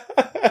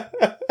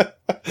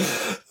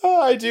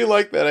 Oh, I do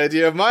like that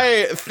idea.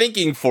 My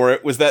thinking for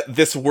it was that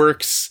this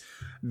works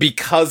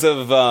because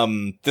of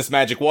this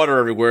magic water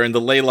everywhere, and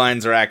the ley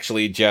lines are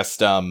actually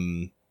just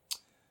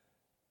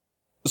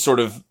sort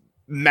of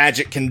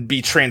magic can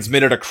be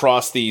transmitted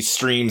across these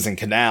streams and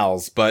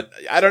canals. But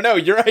I don't know,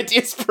 your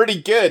idea's pretty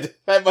good.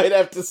 I might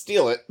have to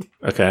steal it.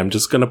 Okay, I'm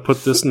just gonna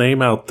put this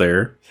name out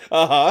there.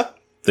 Uh-huh.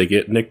 They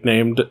get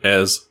nicknamed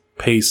as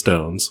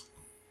paystones.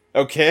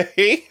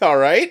 Okay,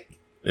 alright.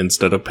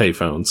 Instead of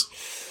payphones.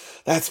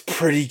 That's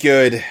pretty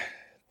good.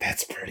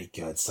 That's pretty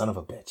good, son of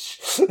a bitch.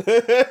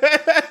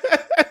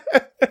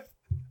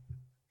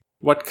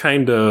 What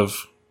kind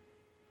of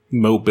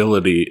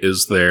mobility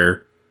is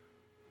there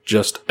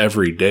just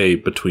every day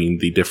between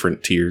the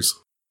different tiers?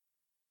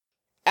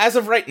 As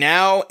of right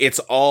now, it's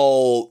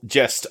all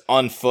just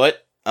on foot.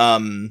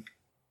 It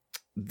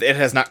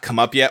has not come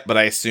up yet, but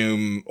I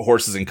assume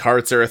horses and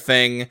carts are a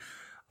thing.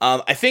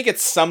 I think at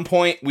some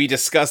point we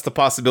discussed the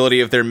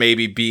possibility of there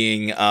maybe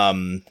being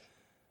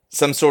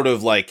some sort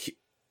of like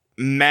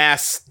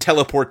mass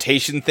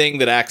teleportation thing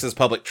that acts as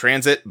public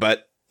transit,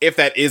 but if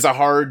that is a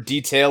hard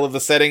detail of the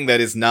setting, that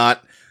is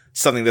not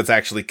something that's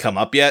actually come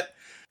up yet.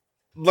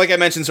 Like I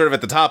mentioned sort of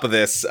at the top of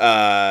this,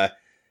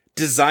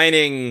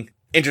 designing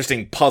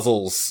interesting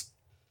puzzles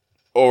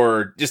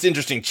or just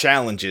interesting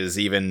challenges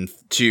even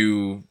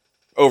to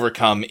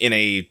overcome in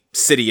a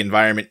city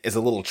environment is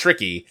a little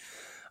tricky.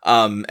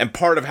 And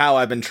part of how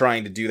I've been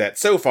trying to do that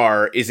so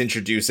far is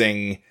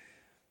introducing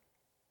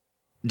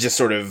just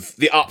sort of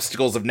the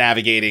obstacles of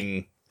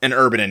navigating an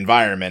urban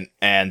environment.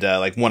 And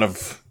like one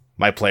of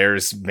my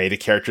players made a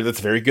character that's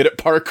very good at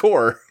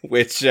parkour,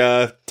 which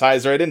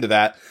ties right into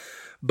that.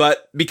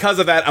 But because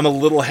of that, I'm a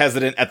little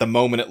hesitant at the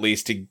moment, at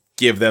least, to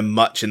give them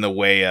much in the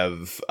way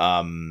of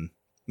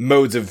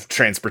modes of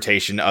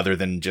transportation other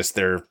than just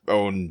their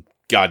own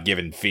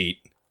God-given feet.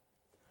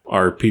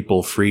 Are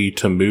people free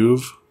to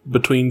move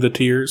between the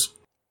tiers?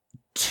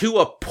 To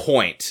a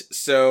point.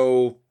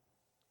 So,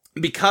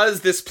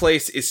 because this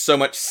place is so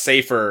much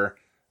safer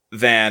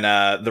than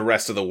the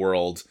rest of the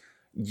world,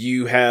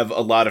 you have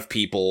a lot of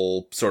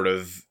people sort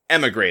of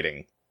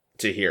emigrating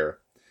to here.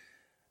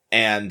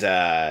 And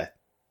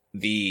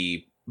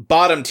the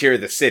bottom tier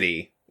of the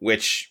city,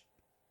 which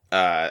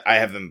I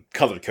have them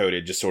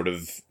color-coded just sort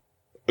of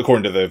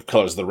according to the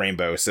colors of the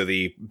rainbow. So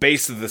the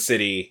base of the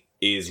city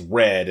is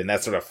red, and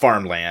that's sort of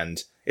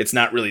farmland. It's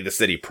not really the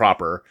city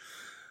proper.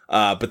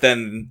 But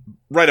then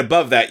right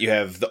above that, you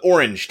have the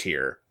orange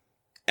tier.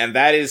 And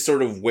that is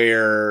sort of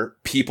where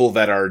people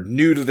that are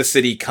new to the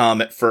city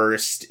come at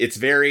first. It's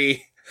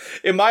very,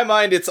 in my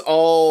mind, it's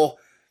all,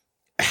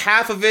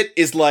 half of it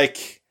is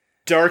like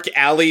dark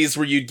alleys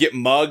where you'd get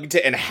mugged,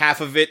 and half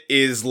of it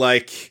is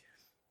like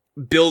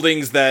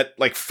buildings that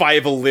like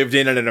Fievel lived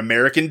in an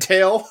American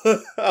Tale.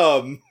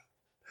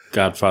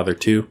 Godfather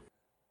 2.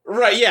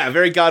 Right, yeah,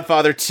 very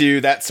Godfather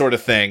 2, that sort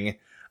of thing.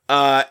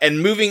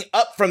 And moving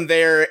up from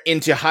there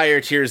into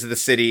higher tiers of the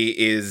city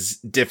is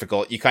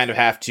difficult. You kind of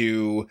have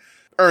to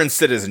earn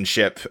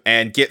citizenship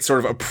and get sort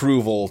of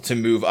approval to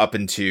move up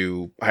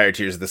into higher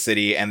tiers of the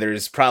city. And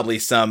there's probably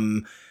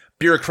some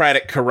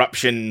bureaucratic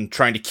corruption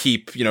trying to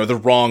keep,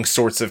 the wrong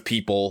sorts of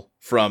people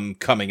from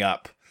coming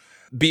up.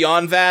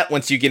 Beyond that,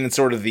 once you get in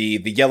sort of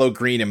the yellow,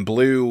 green, and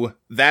blue,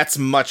 that's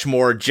much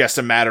more just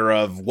a matter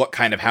of what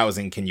kind of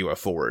housing can you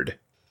afford.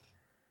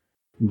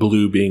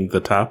 Blue being the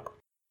top?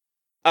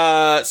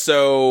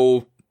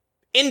 So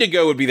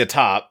indigo would be the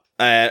top,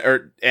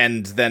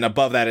 and then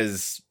above that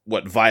is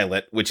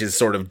violet, which is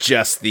sort of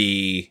just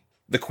the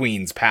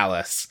Queen's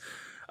palace.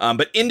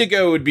 But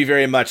indigo would be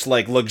very much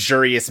like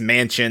luxurious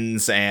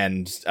mansions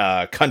and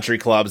country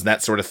clubs and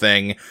that sort of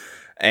thing.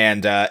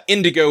 And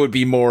indigo would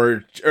be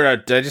more, or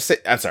did I just say?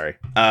 I'm sorry.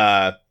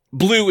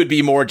 Blue would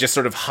be more just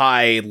sort of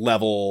high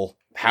level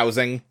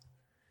housing.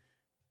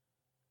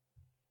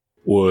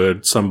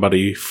 Would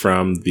somebody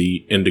from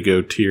the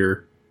indigo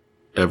tier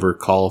ever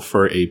call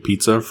for a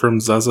pizza from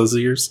Zaza's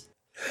ears?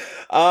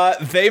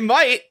 They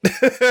might.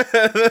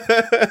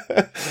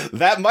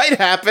 That might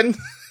happen.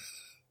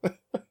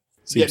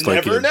 Seems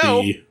like it'd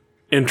be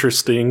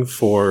interesting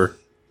for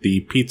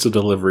the pizza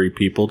delivery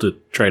people to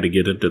try to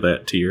get into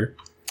that tier.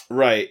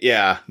 Right,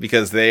 yeah,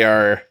 because they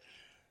are...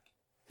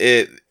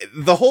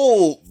 the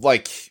whole,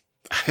 I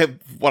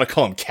want to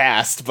call them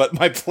cast, but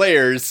my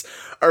players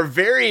are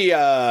very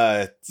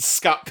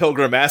Scott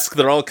Pilgrim-esque.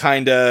 They're all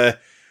kind of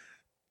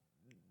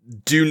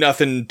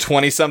do-nothing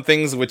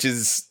 20-somethings, which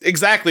is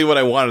exactly what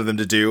I wanted them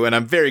to do, and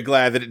I'm very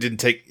glad that it didn't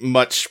take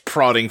much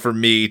prodding for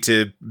me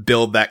to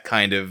build that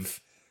kind of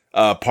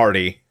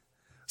party.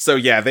 So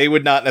yeah, they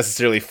would not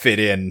necessarily fit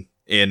in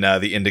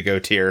the indigo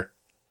tier.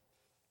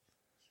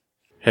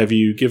 Have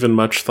you given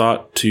much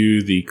thought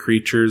to the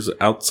creatures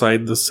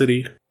outside the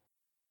city?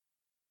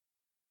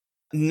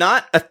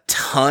 Not a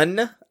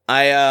ton.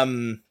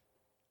 Oh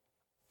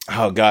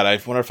god, I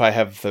wonder if I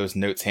have those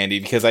notes handy,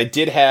 because I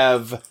did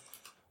have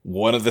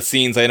one of the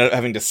scenes I ended up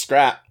having to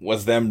scrap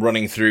was them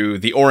running through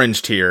the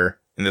orange tier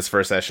in this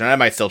first session. I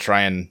might still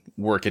try and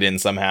work it in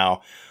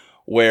somehow,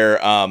 where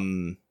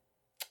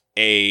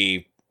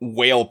a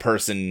whale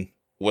person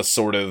was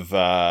sort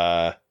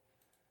of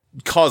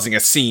causing a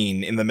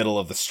scene in the middle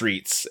of the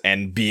streets,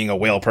 and being a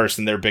whale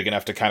person, they're big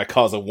enough to kind of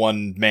cause a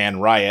one-man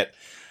riot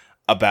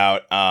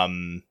about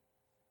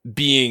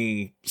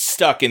being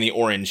stuck in the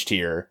orange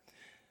tier,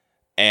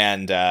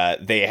 and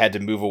they had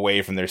to move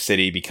away from their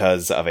city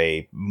because of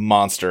a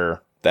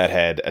monster that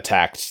had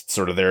attacked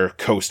sort of their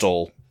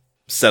coastal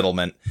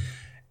settlement.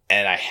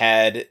 And I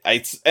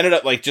ended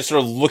up just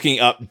sort of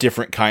looking up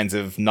different kinds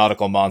of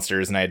nautical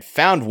monsters, and I had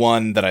found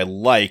one that I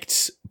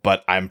liked,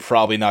 but I'm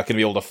probably not going to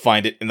be able to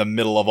find it in the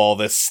middle of all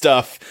this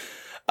stuff.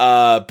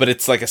 But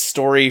it's like a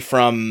story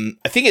from,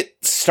 I think it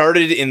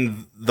started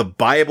in the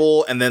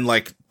Bible, and then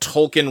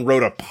Tolkien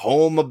wrote a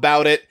poem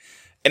about it,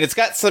 and it's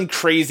got some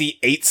crazy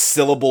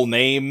 8-syllable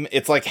name.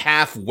 It's like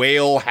half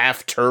whale,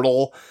 half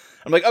turtle.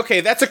 I'm like, okay,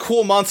 that's a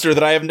cool monster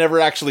that I have never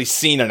actually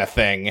seen in a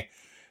thing.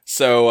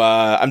 So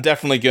I'm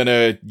definitely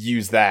gonna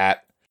use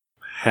that.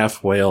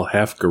 Half whale,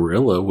 half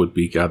gorilla would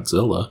be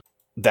Godzilla.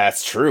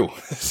 That's true.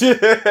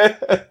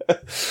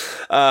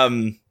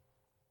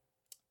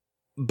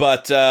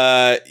 But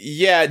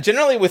yeah,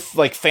 generally with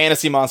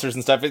fantasy monsters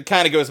and stuff, it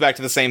kind of goes back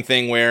to the same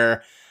thing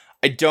where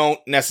I don't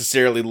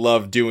necessarily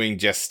love doing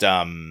just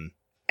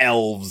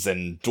elves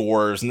and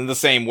dwarves, and in the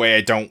same way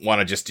I don't want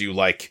to just do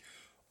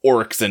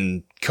orcs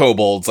and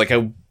kobolds.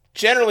 I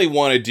generally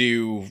want to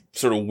do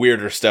sort of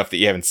weirder stuff that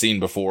you haven't seen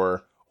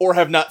before, or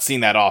have not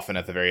seen that often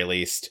at the very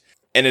least.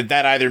 And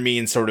that either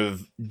means sort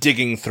of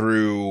digging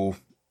through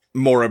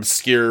more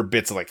obscure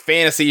bits of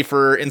fantasy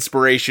for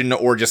inspiration,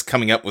 or just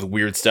coming up with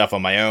weird stuff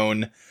on my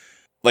own.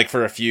 like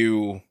for a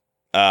few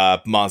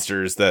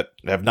monsters that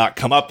have not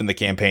come up in the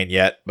campaign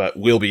yet, but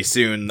will be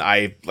soon,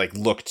 I like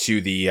look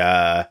to the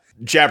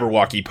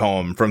Jabberwocky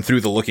poem from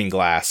Through the Looking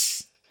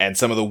Glass and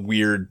some of the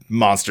weird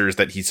monsters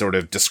that he sort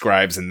of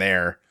describes in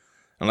there.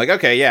 I'm like,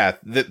 okay, yeah,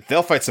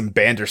 they'll fight some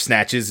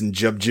Bandersnatches and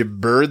Jubjub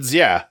birds.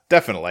 Yeah,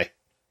 definitely.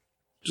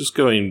 Just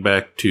going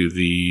back to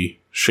the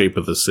shape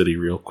of the city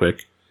real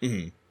quick.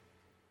 Mm-hmm.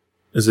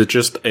 Is it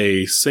just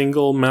a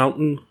single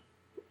mountain,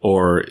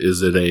 or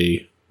is it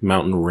a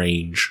mountain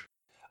range?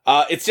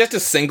 It's just a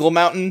single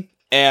mountain,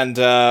 and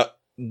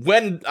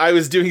when I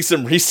was doing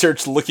some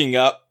research looking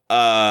up,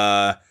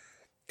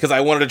 because I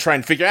wanted to try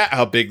and figure out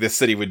how big this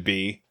city would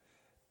be,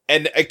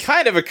 and it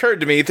kind of occurred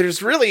to me,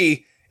 there's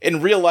really,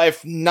 in real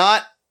life,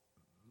 not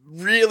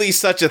really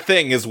such a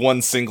thing as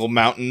one single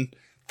mountain.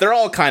 They're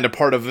all kind of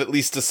part of at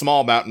least a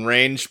small mountain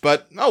range,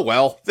 but oh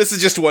well, this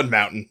is just one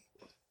mountain.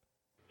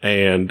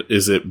 And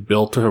is it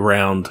built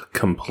around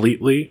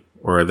completely,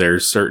 or are there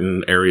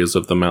certain areas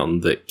of the mountain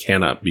that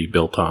cannot be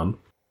built on?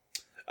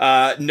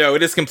 No,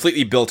 it is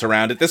completely built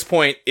around. At this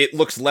point, it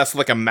looks less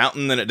like a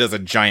mountain than it does a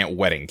giant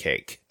wedding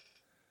cake.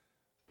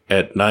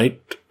 At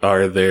night,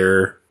 are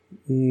there,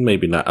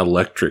 maybe not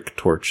electric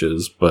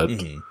torches, but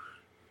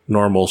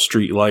normal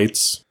street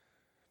lights?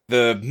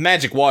 The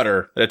magic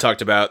water that I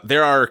talked about,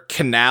 there are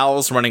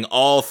canals running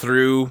all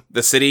through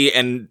the city,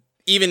 and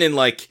even in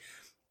like,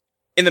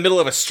 in the middle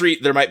of a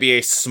street, there might be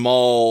a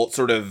small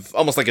sort of,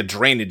 almost like a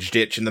drainage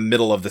ditch in the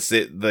middle of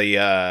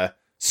the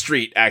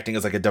street, acting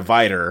as like a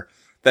divider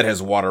that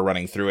has water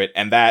running through it,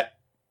 and that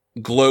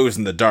glows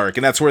in the dark,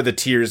 and that's where the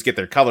tiers get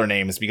their color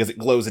names, because it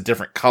glows a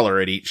different color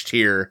at each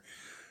tier,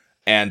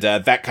 and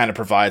that kind of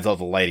provides all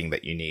the lighting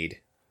that you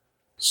need.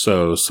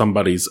 So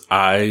somebody's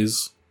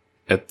eyes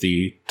at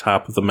the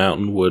top of the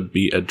mountain would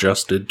be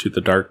adjusted to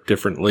the dark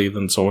differently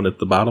than someone at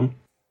the bottom?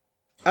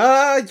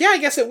 Yeah, I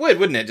guess it would,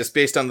 wouldn't it? Just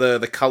based on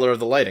the color of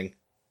the lighting.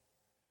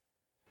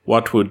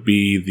 What would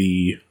be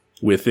the,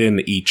 within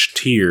each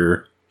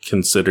tier,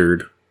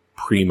 considered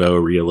primo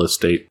real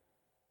estate?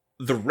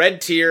 The red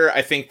tier,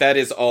 I think that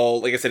is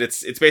all, like I said,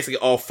 it's basically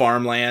all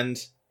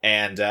farmland,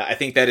 and I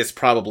think that is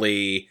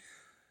probably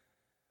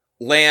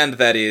land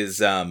that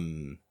is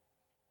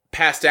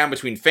passed down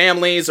between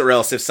families, or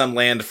else if some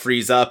land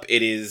frees up,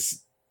 it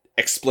is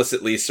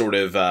explicitly sort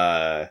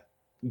of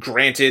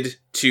granted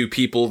to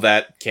people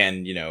that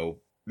can,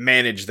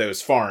 manage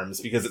those farms,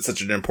 because it's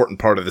such an important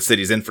part of the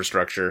city's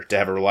infrastructure to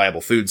have a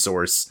reliable food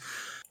source.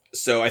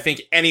 So I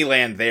think any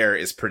land there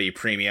is pretty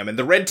premium. And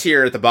the red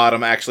tier at the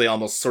bottom actually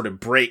almost sort of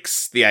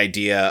breaks the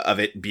idea of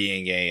it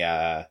being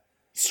a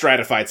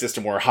stratified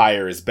system where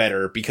higher is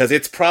better, because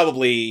it's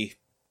probably,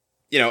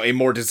 a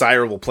more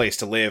desirable place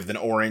to live than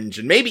orange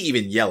and maybe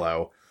even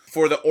yellow.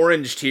 For the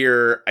orange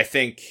tier, I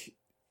think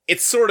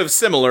it's sort of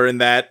similar in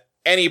that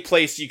any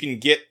place you can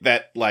get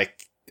that,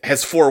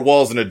 has 4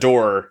 walls and a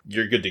door,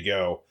 you're good to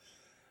go.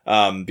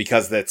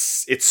 Because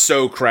it's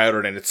so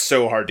crowded and it's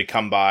so hard to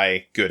come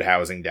by good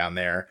housing down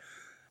there.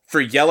 For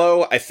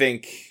yellow, I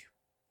think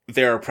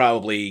there are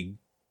probably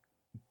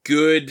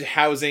good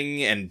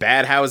housing and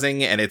bad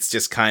housing, and it's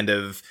just kind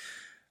of,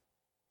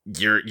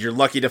 you're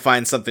lucky to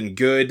find something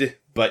good,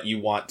 but you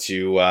want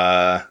to,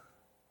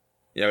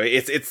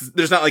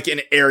 there's not like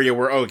an area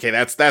where, okay,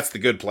 that's the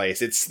good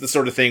place. It's the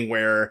sort of thing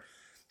where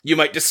you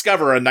might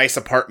discover a nice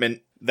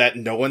apartment that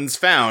no one's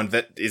found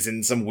that is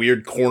in some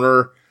weird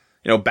corner,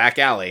 back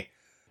alley.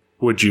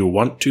 Would you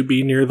want to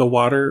be near the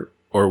water,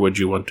 or would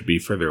you want to be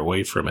further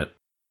away from it?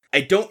 I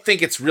don't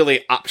think it's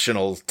really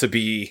optional to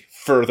be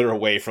further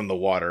away from the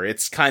water.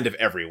 It's kind of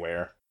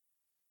everywhere.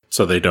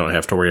 So they don't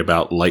have to worry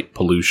about light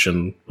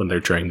pollution when they're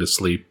trying to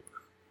sleep,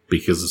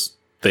 because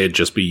they'd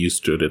just be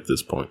used to it at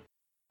this point.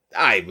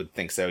 I would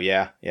think so,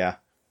 yeah.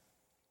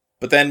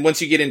 But then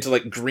once you get into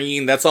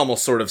green, that's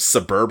almost sort of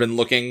suburban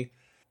looking.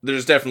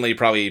 There's definitely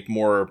probably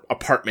more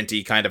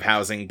apartment-y kind of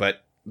housing,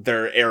 but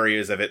there are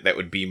areas of it that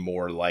would be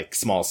more like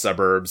small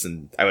suburbs,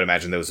 and I would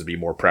imagine those would be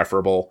more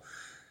preferable.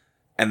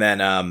 And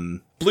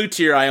then blue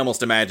tier, I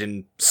almost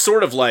imagine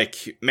sort of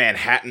like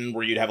Manhattan,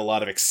 where you'd have a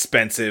lot of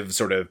expensive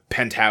sort of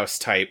penthouse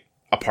type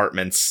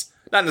apartments.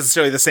 Not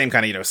necessarily the same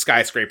kind of,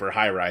 skyscraper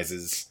high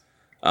rises,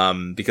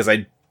 because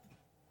I'm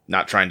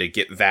not trying to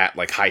get that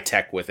high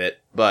tech with it,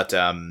 but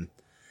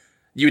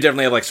you would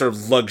definitely have sort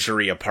of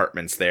luxury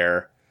apartments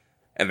there.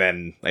 And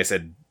then, like I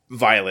said,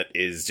 violet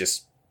is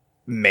just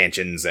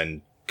mansions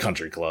and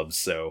country clubs,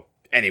 so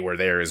anywhere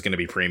there is going to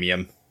be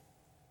premium.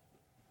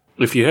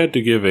 If you had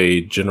to give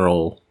a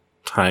general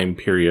time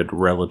period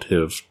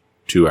relative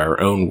to our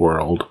own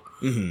world,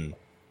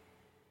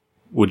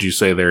 would you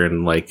say they're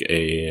in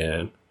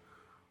a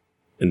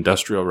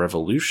industrial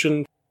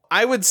revolution?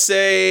 I would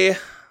say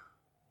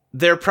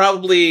they're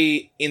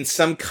probably in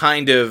some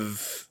kind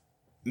of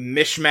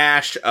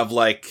mishmash of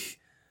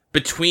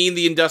between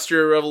the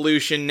Industrial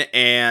Revolution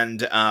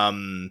and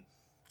the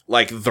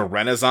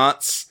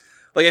Renaissance.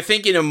 I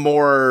think in a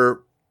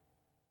more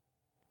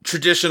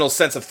traditional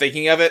sense of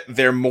thinking of it,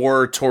 they're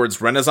more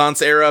towards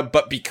Renaissance era,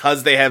 but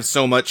because they have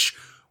so much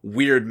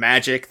weird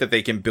magic that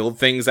they can build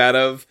things out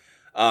of,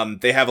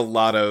 They have a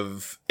lot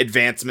of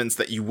advancements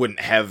that you wouldn't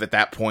have at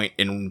that point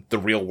in the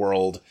real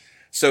world.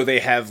 So they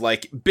have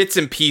like bits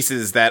and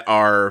pieces that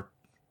are,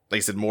 like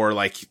I said, more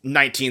like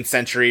 19th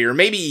century or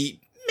maybe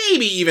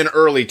even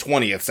early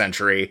 20th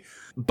century,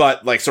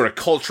 but like sort of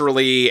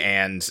culturally,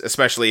 and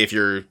especially if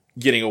you're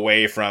getting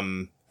away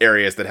from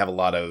areas that have a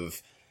lot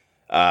of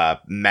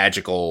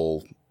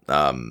magical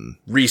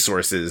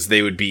resources,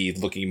 they would be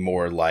looking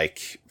more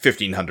like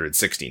 1500s,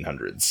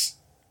 1600s.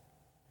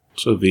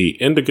 So the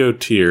Indigo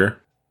tier,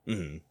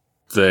 Mm-hmm.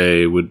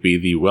 they would be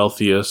the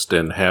wealthiest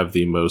and have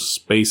the most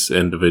space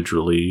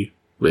individually,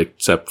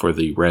 except for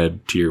the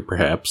red tier,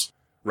 perhaps.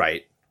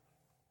 Right.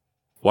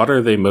 What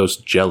are they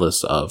most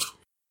jealous of?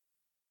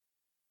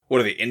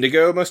 What are the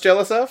Indigo most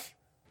jealous of?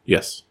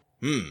 Yes.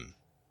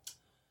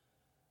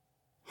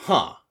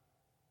 Huh.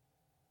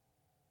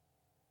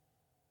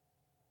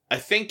 I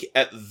think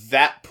at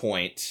that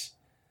point,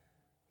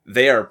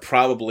 they are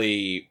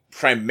probably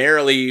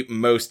primarily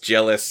most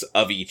jealous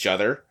of each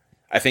other.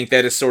 I think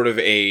that is sort of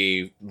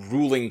a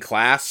ruling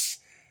class,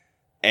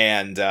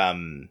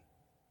 and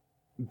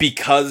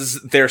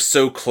because they're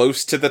so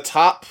close to the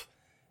top,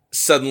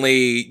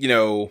 suddenly,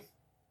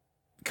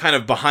 kind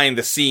of behind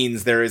the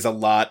scenes, there is a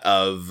lot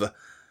of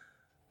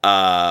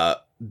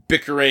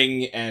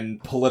bickering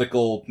and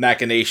political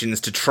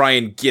machinations to try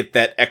and get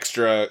that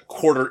extra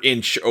quarter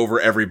inch over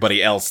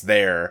everybody else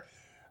there.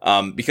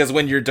 Because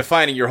when you're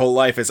defining your whole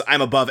life as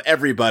I'm above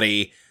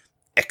everybody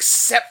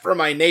except for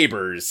my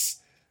neighbors,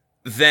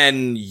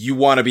 then you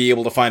want to be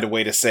able to find a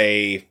way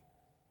to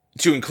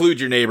include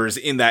your neighbors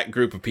in that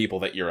group of people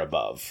that you're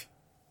above.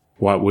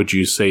 What would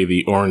you say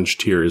the orange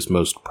tier is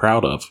most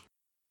proud of?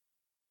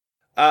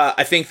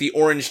 I think the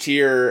orange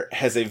tier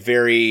has a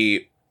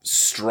very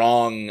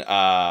strong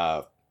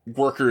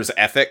workers'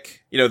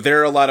 ethic.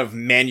 There are a lot of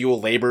manual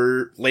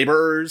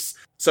laborers,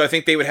 so I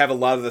think they would have a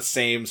lot of the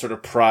same sort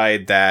of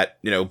pride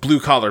that,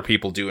 blue-collar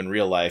people do in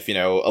real life.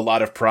 A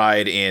lot of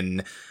pride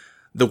in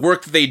the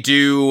work that they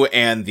do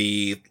and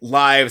the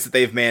lives that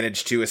they've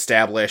managed to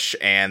establish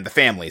and the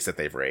families that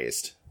they've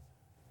raised.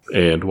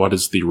 And what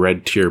is the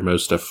red tier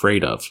most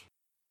afraid of?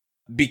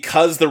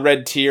 Because the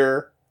red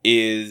tier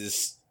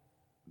is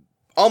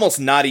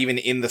almost not even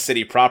in the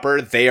city proper,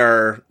 they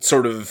are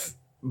sort of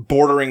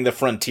bordering the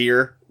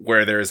frontier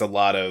where there's a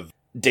lot of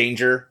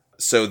danger.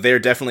 So they're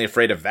definitely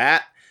afraid of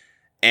that.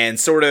 And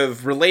sort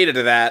of related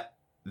to that,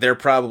 they're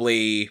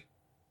probably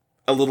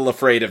a little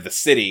afraid of the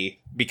city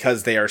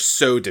because they are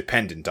so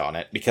dependent on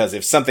it. Because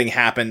if something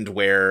happened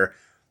where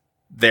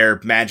their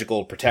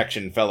magical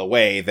protection fell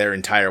away, their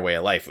entire way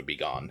of life would be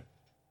gone.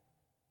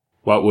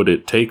 What would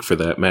it take for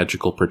that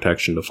magical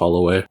protection to fall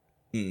away?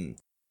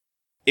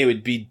 It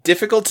would be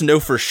difficult to know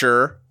for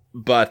sure,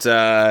 but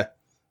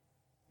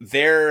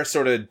their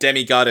sort of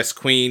demigoddess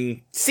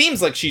queen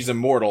seems like she's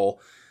immortal,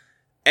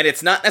 and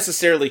it's not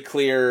necessarily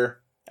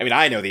clear. I mean,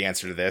 I know the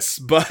answer to this,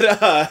 but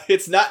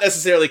it's not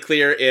necessarily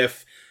clear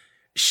if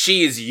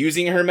she is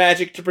using her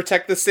magic to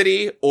protect the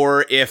city,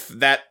 or if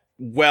that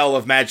well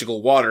of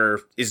magical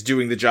water is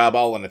doing the job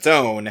all on its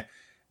own,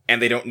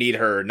 and they don't need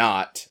her or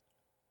not.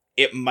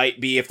 It might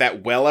be if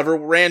that well ever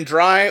ran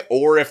dry,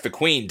 or if the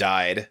queen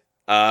died.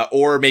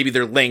 Or maybe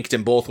they're linked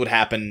and both would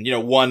happen.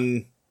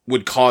 One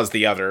would cause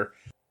the other.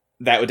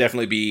 That would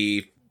definitely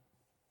be,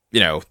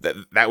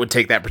 that would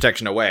take that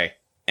protection away.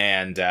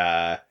 And,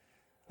 like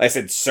I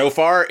said, so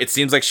far, it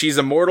seems like she's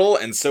immortal,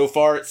 and so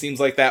far, it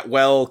seems like that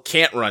well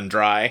can't run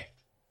dry.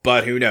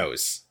 But who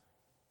knows?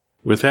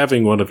 With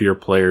having one of your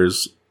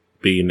players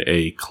being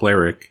a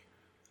cleric,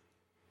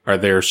 are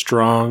there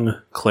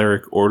strong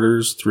cleric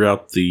orders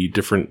throughout the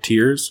different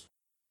tiers?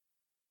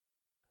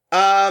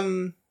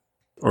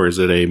 Or is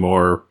it a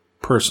more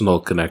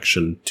personal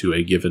connection to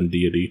a given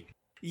deity?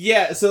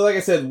 Yeah, so like I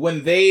said,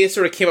 when they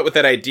sort of came up with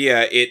that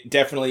idea, it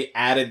definitely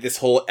added this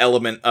whole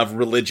element of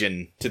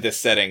religion to this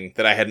setting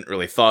that I hadn't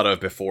really thought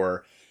of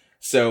before.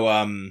 So,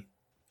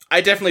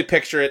 I definitely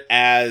picture it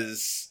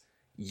as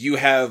you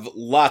have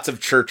lots of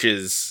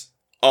churches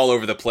all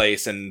over the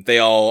place, and they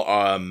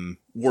all,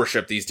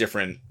 worship these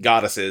different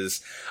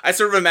goddesses. I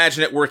sort of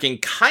imagine it working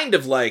kind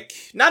of like,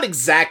 not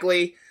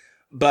exactly,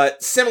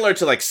 but similar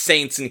to like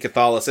saints in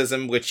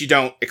Catholicism, which you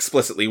don't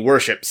explicitly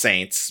worship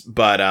saints,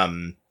 but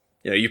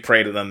you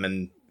pray to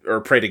them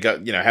or pray to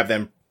God, have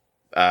them.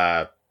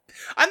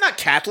 I'm not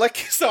Catholic,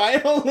 so I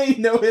only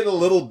know it a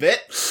little bit.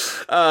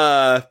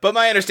 But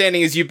my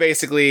understanding is you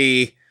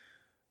basically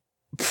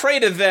pray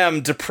to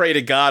them to pray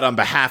to God on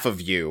behalf of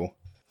you.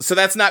 So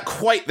that's not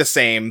quite the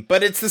same,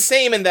 but it's the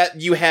same in that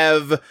you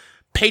have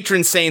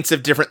patron saints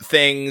of different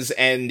things,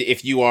 and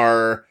if you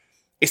are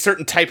a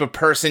certain type of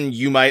person,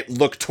 you might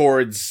look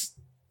towards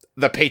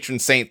the patron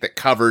saint that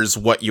covers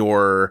what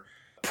you're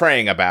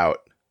praying about.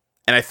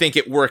 And I think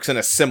it works in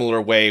a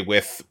similar way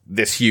with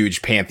this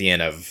huge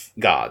pantheon of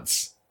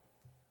gods.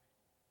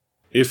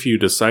 If you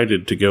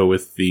decided to go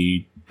with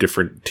the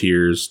different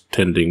tiers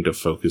tending to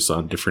focus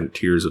on different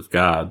tiers of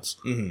gods,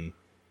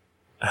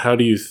 how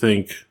do you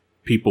think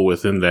people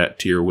within that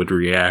tier would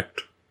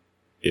react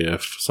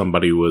if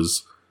somebody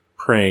was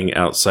praying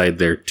outside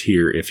their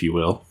tier, if you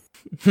will?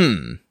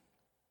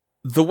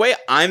 The way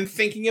I'm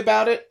thinking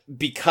about it,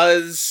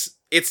 because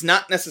it's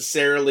not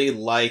necessarily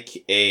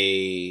like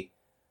a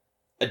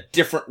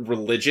different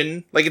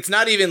religion. Like, it's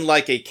not even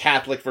like a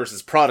Catholic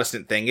versus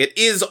Protestant thing. It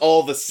is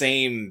all the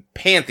same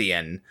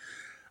pantheon.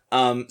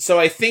 So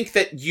I think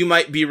that you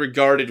might be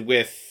regarded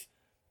with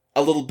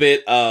a little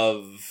bit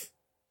of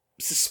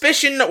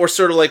suspicion, or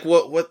sort of like,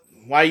 what,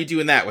 why are you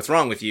doing that? What's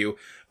wrong with you?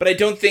 But I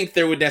don't think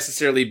there would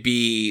necessarily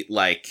be,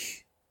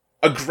 like,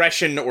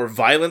 aggression or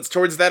violence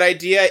towards that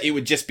idea. It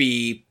would just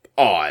be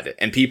odd,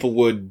 and people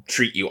would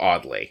treat you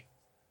oddly.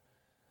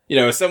 You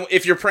know,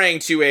 if you're praying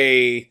to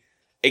a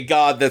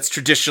god that's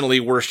traditionally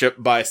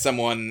worshipped by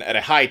someone at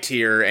a high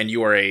tier and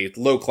you are a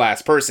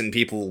low-class person,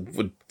 people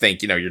would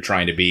think, you know, you're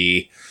trying to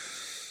be,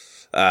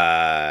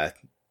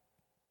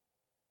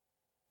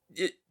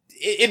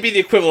 it'd be the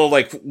equivalent of,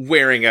 like,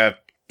 wearing a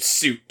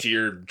suit to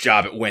your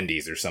job at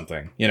Wendy's or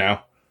something, you know?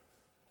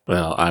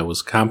 Well, I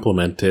was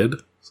complimented.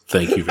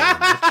 Thank you very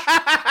much.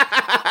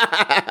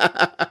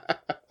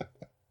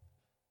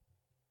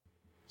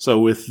 So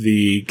with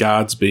the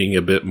gods being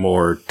a bit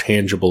more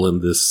tangible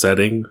in this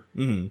setting,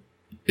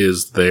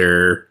 is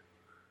there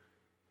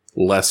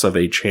less of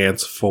a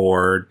chance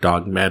for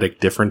dogmatic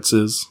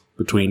differences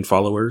between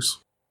followers?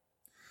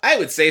 I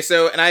would say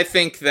so, and I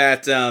think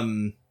that,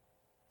 like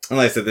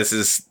I said, this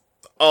is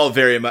all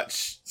very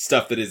much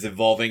stuff that is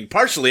evolving,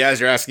 partially as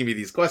you're asking me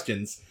these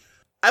questions.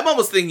 I'm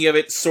almost thinking of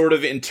it sort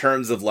of in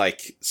terms of,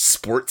 like,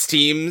 sports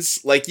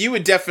teams. Like, you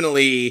would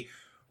definitely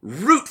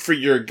root for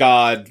your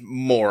god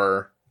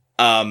more,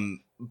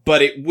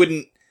 but it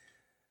wouldn't...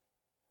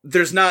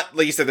 There's not,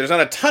 like you said, there's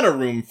not a ton of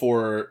room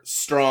for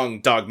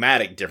strong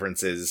dogmatic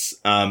differences.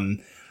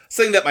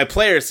 Something that my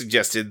players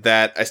suggested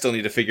that I still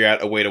need to figure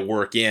out a way to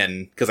work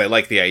in, because I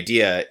like the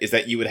idea, is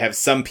that you would have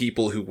some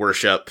people who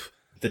worship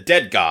the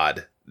dead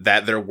god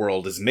that their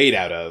world is made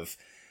out of,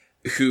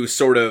 who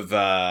sort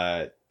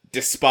of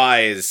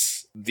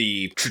despise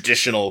the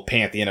traditional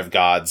pantheon of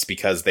gods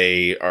because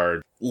they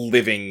are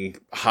living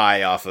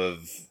high off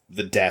of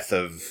the death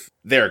of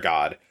their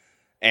god,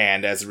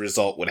 and as a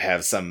result would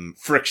have some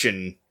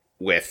friction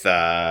with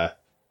the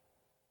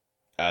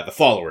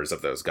followers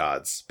of those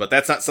gods. But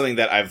that's not something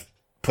that I've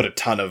put a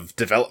ton of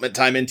development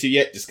time into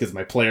yet, just because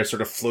my players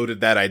sort of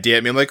floated that idea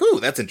at me. I'm like, ooh,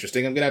 that's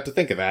interesting. I'm going to have to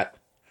think of that.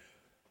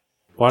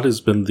 What has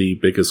been the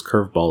biggest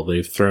curveball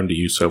they've thrown to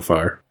you so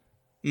far?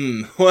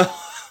 Well,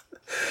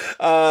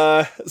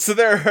 so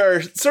there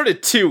are sort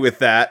of two with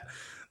that.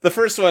 The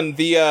first one,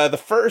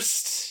 the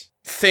first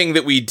thing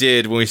that we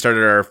did when we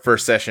started our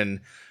first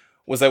session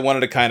was I wanted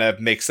to kind of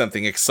make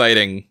something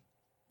exciting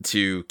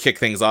to kick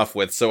things off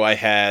with. So I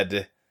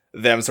had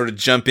them sort of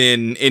jump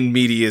in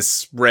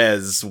medias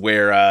res,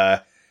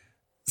 where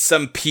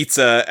some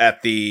pizza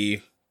at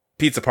the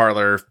pizza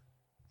parlor,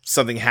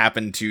 something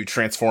happened to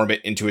transform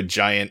it into a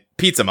giant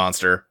pizza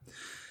monster.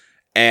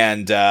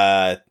 And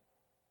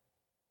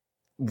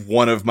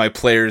one of my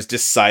players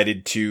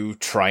decided to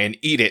try and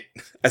eat it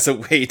as a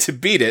way to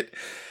beat it.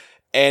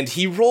 And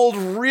he rolled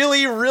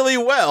really, really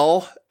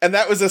well. And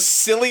that was a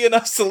silly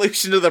enough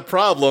solution to the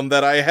problem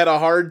that I had a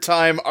hard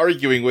time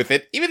arguing with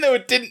it, even though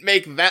it didn't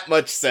make that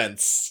much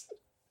sense.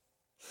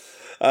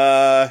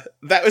 I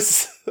think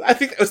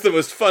that was the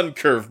most fun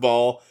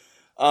curveball.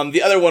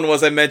 The other one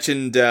was I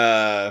mentioned,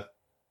 that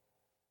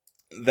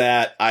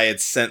I had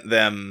sent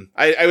them,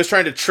 I was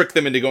trying to trick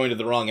them into going to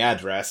the wrong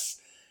address.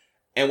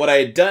 And what I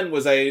had done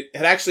was I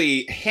had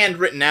actually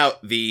handwritten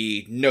out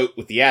the note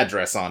with the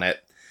address on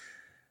it.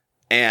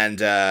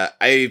 And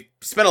I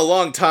spent a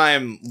long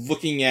time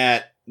looking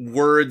at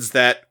words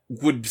that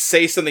would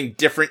say something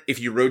different if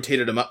you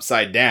rotated them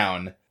upside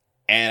down.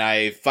 And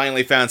I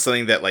finally found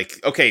something that,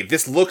 like, okay,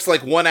 this looks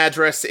like one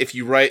address if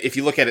you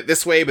look at it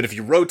this way, but if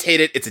you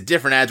rotate it, it's a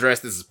different address.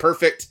 This is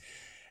perfect.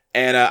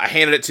 And I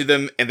handed it to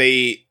them, and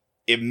they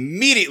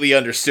immediately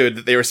understood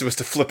that they were supposed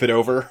to flip it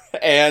over.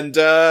 And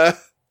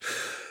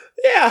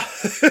yeah.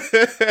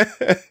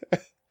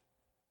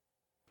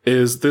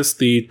 Is this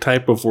the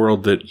type of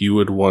world that you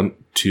would want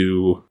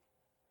to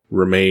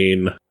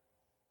remain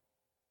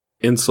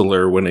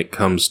insular when it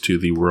comes to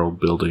the world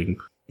building?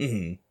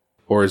 Mm-hmm.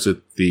 Or is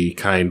it the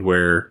kind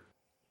where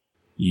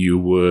you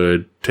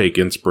would take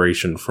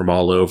inspiration from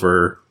all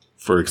over?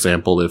 For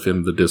example, if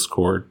in the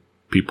Discord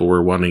people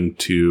were wanting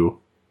to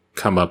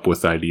come up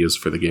with ideas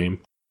for the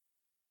game?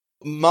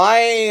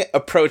 My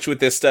approach with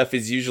this stuff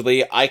is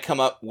usually I come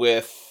up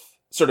with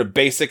sort of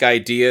basic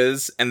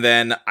ideas, and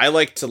then I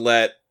like to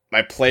let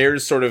my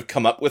players sort of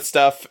come up with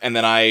stuff, and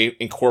then I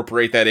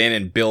incorporate that in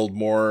and build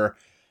more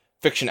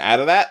fiction out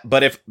of that.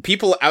 But if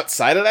people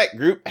outside of that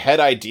group had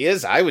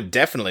ideas, I would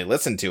definitely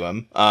listen to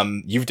them.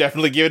 You've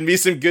definitely given me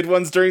some good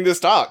ones during this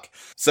talk.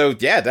 So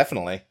yeah,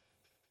 definitely.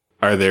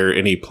 Are there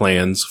any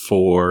plans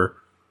for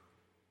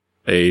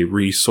a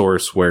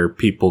resource where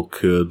people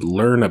could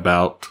learn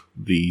about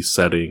the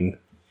setting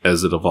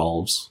as it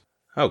evolves?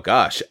 Oh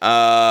gosh.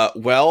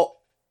 Well,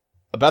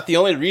 about the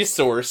only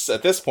resource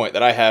at this point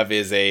that I have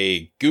is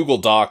a Google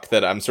Doc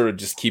that I'm sort of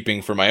just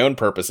keeping for my own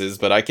purposes,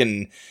 but I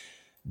can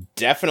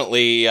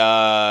definitely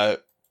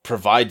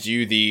provide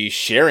you the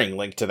sharing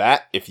link to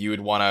that if you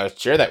would want to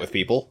share that with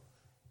people.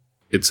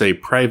 It's a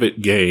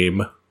private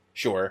game.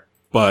 Sure.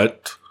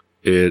 But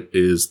it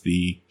is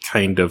the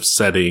kind of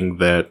setting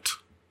that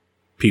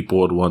people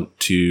would want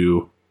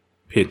to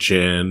pitch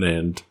in.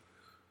 And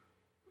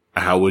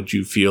how would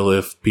you feel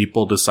if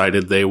people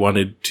decided they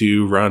wanted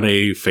to run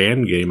a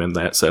fan game in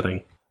that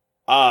setting?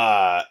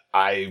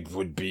 I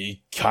would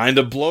be kind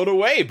of blown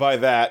away by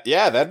that.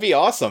 Yeah, that'd be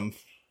awesome.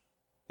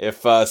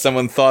 If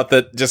someone thought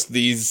that just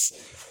these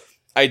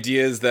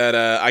ideas that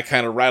I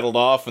kind of rattled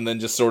off and then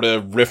just sort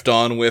of riffed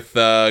on with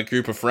a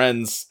group of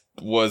friends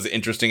was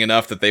interesting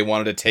enough that they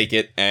wanted to take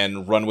it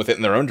and run with it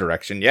in their own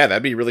direction. Yeah,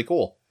 that'd be really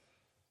cool.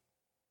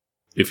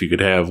 If you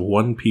could have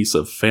one piece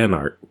of fan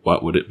art,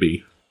 what would it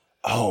be?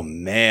 Oh,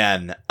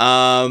 man.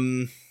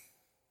 Boy,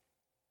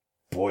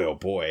 oh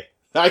boy.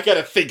 I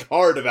gotta think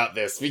hard about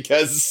this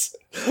because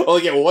I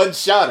only get one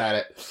shot at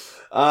it.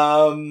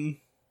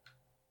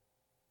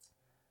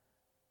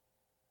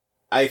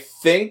 I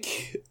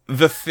think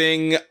the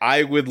thing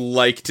I would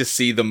like to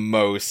see the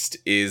most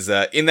is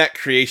in that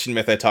creation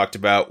myth I talked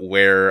about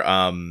where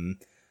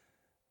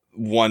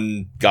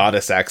one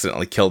goddess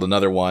accidentally killed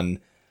another one.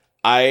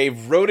 I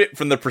wrote it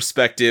from the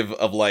perspective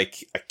of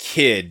like a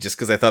kid just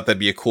because I thought that'd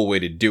be a cool way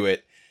to do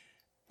it.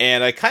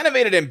 And I kind of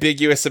made it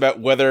ambiguous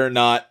about whether or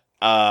not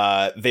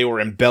they were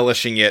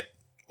embellishing it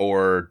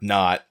or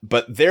not.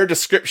 But their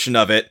description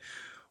of it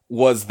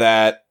was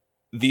that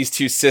these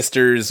two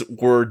sisters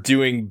were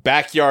doing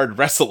backyard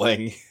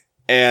wrestling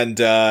and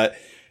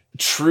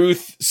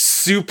Truth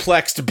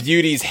suplexed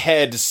Beauty's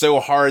head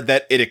so hard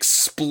that it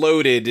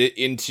exploded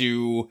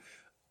into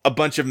a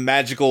bunch of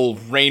magical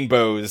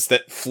rainbows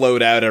that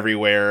flowed out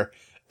everywhere.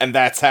 And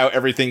that's how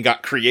everything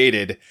got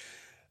created.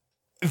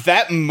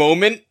 That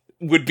moment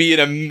would be an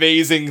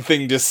amazing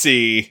thing to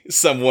see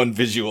someone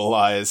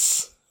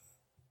visualize.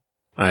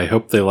 I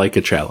hope they like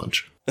a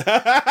challenge. But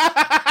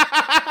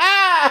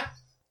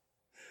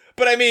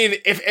I mean,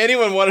 if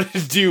anyone wanted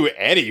to do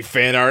any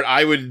fan art,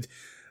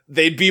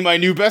 they'd be my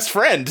new best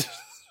friend.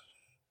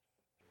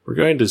 We're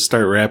going to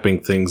start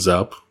wrapping things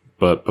up,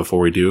 but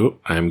before we do,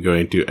 I'm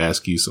going to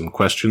ask you some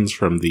questions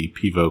from the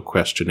Pivo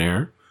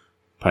questionnaire,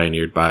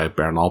 pioneered by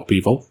Bernal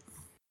Pivo.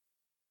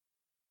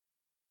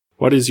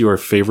 What is your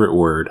favorite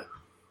word?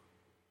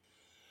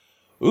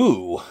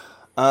 Ooh,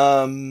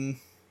 I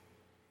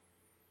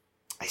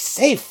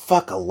say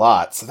fuck a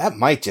lot, so that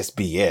might just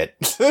be it.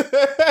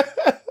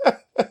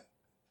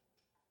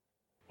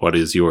 What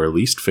is your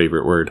least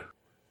favorite word?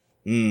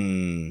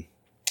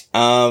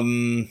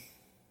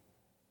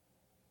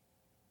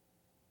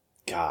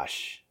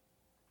 Gosh.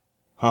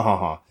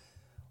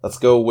 Let's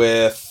go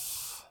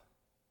with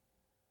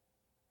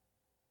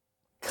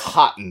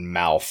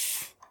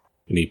cottonmouth.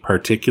 Any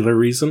particular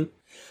reason?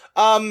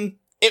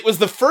 It was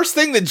the first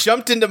thing that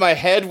jumped into my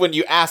head when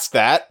you asked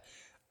that.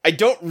 I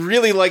don't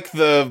really like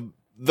the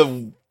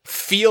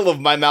feel of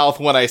my mouth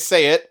when I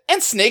say it,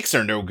 and snakes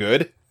are no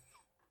good.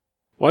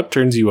 What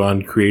turns you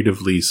on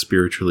creatively,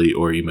 spiritually,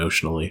 or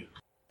emotionally?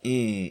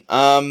 That's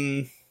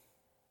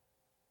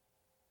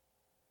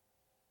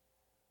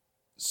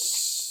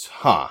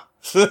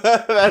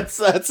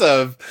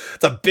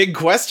a big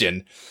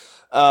question.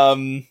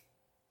 I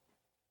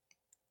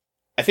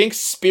think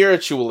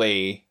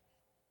spiritually,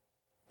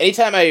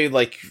 anytime I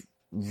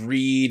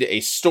read a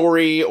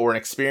story or an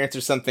experience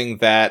or something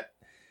that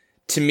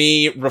to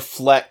me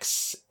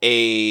reflects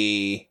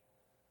a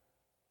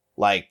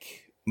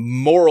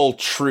moral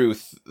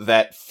truth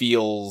that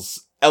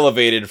feels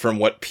elevated from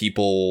what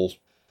people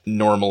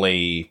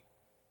normally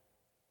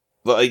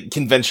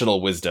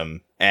conventional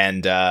wisdom.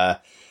 And I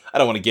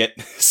don't want to get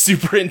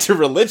super into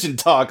religion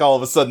talk all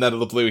of a sudden out of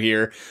the blue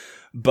here,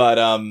 but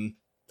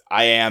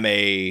I am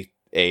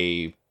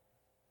a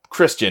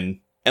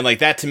Christian, and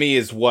that to me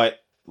is what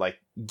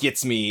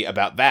gets me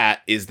about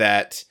that, is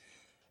that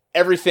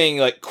everything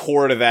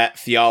core to that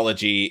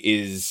theology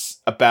is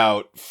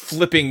about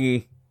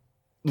flipping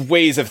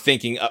ways of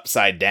thinking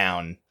upside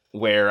down,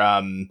 where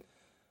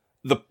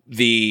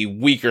the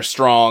weak are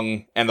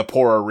strong and the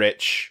poor are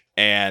rich,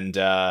 and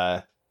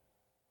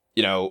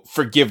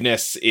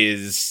forgiveness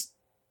is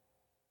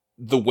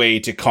the way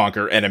to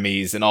conquer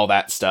enemies and all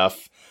that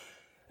stuff.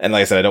 And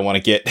like I said, I don't want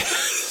to get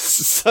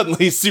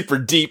suddenly super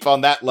deep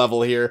on that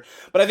level here,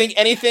 but I think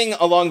anything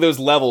along those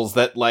levels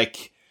that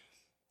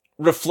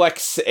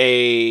reflects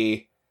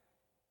a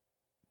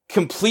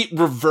complete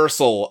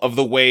reversal of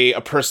the way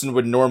a person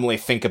would normally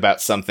think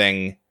about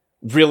something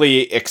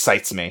really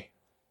excites me.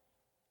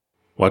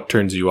 What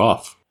turns you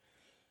off?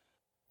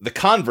 The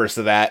converse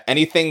of that,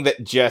 anything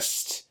that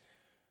just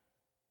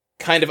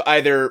kind of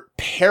either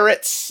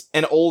parrots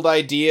an old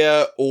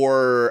idea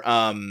or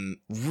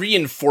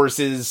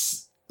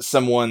reinforces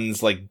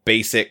someone's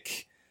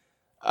basic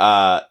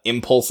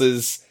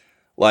impulses.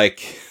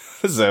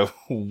 This is a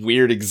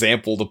weird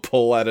example to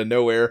pull out of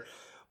nowhere,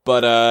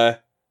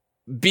 but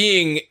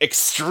being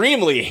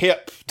extremely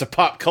hip to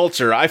pop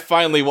culture, I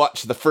finally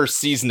watched the first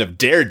season of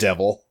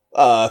Daredevil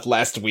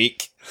last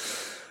week.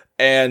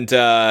 And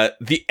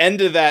the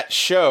end of that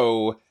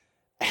show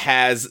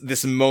has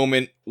this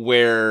moment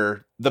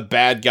where the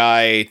bad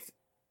guy,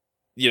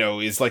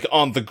 is like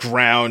on the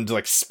ground,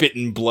 like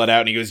spitting blood out,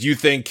 and he goes, "You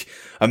think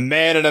a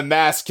man in a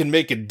mask can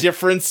make a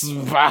difference?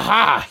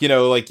 Aha!"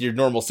 Like your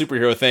normal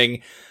superhero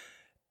thing.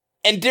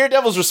 And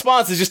Daredevil's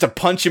response is just to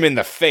punch him in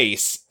the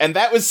face. And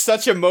that was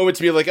such a moment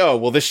to be like, oh,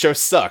 well, this show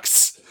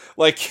sucks.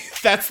 Like,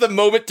 that's the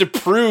moment to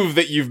prove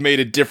that you've made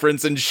a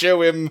difference and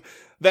show him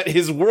that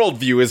his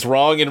worldview is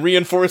wrong and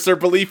reinforce our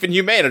belief in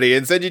humanity.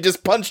 Instead, you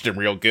just punched him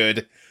real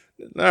good.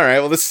 All right,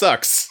 well, this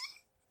sucks.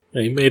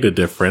 He made a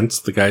difference.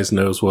 The guy's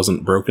nose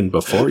wasn't broken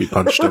before he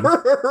punched him.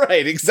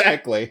 Right,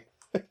 exactly.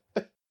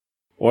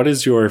 What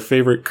is your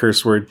favorite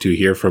curse word to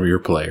hear from your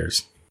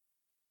players?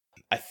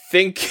 I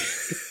think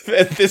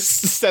that this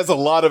says a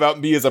lot about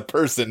me as a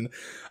person.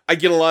 I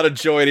get a lot of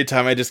joy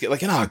anytime I just get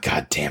like, oh,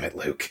 God damn it,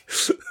 Luke.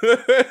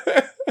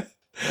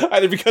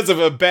 Either because of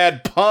a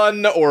bad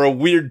pun or a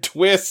weird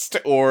twist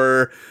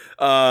or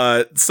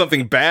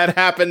something bad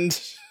happened.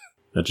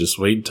 Now just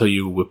wait until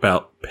you whip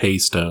out pay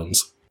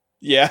stones.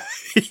 Yeah,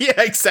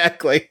 yeah,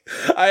 exactly.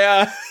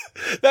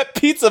 That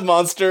pizza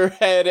monster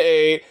had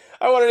I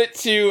wanted it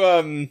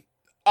to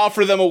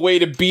offer them a way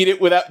to beat it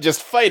without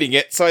just fighting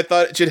it, so I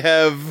thought it should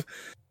have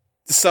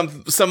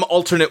some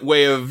alternate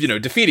way of,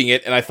 defeating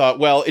it, and I thought,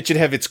 well, it should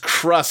have its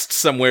crust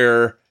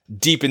somewhere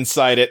deep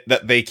inside it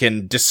that they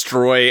can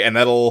destroy, and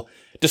that'll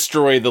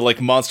destroy the,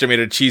 monster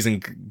made of cheese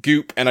and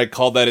goop, and I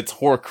called that its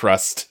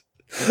Horcrust.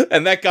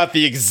 And that got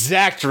the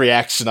exact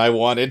reaction I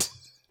wanted.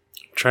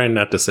 Trying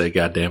not to say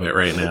goddamn it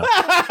right now.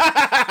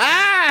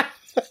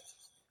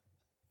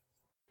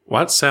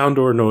 What sound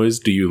or noise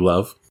do you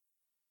love?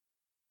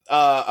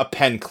 A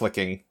pen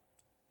clicking.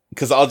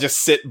 Because I'll just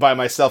sit by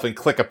myself and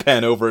click a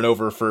pen over and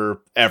over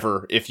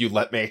forever if you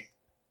let me.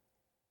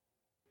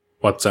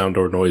 What sound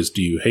or noise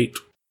do you hate?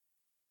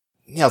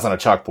 Nails on a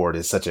chalkboard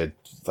is such a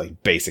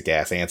basic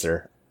ass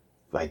answer.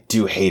 I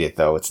do hate it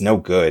though. It's no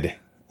good.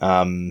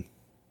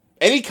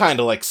 Any kind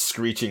of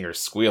screeching or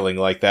squealing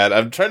like that.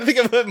 I'm trying to think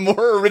of a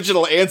more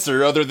original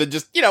answer other than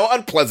just,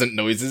 unpleasant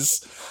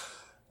noises.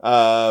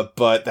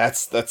 But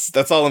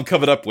that's all I'm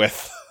coming up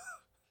with.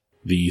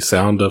 The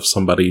sound of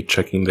somebody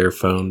checking their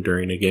phone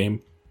during a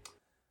game?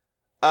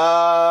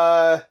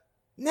 Nah,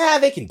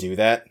 they can do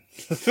that.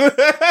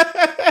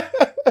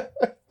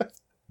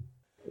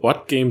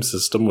 What game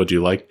system would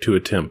you like to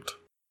attempt?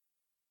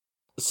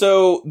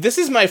 So, this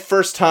is my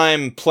first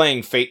time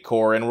playing Fate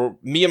Core, and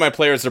me and my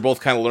players are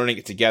both kind of learning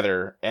it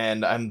together,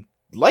 and I'm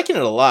liking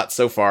it a lot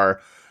so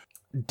far.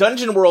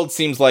 Dungeon World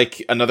seems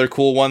like another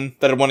cool one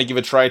that I'd want to give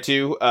a try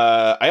to.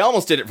 I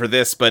almost did it for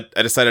this, but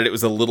I decided it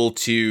was a little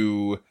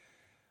too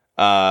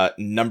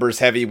numbers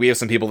heavy. We have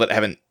some people that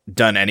haven't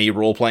done any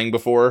role-playing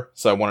before,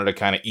 so I wanted to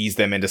kind of ease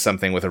them into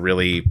something with a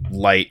really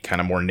light, kind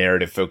of more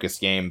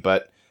narrative-focused game,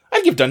 but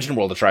I'd give Dungeon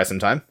World a try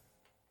sometime.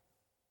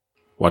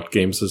 What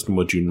game system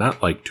would you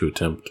not like to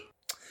attempt?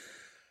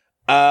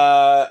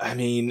 I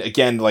mean,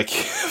 again,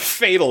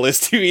 Fatal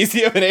is too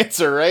easy of an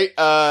answer, right?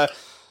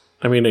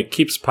 It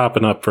keeps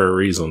popping up for a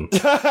reason.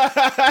 Is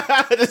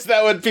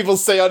that what people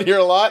say on here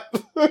a lot?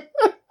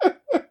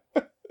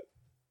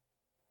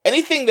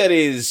 Anything that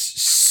is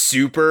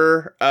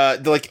super,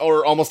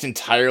 or almost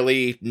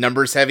entirely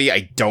numbers heavy,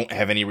 I don't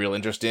have any real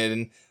interest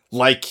in.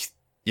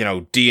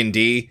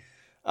 D&D.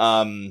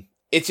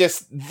 It's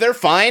just, they're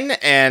fine,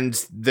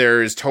 and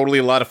there's totally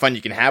a lot of fun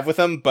you can have with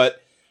them,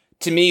 but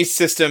to me,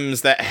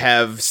 systems that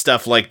have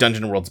stuff like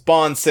Dungeon World's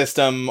Bond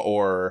system,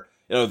 or,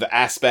 the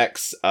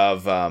aspects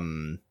of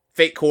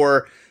Fate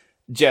Core,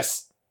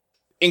 just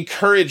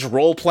encourage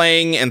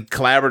role-playing and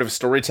collaborative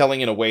storytelling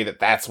in a way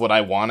that's what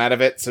I want out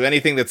of it. So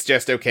anything that's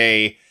just,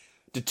 okay,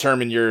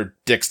 determine your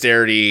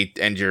dexterity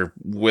and your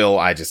will,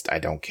 I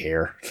don't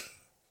care.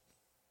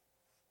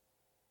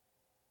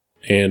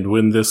 And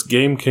when this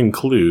game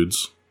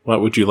concludes,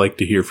 what would you like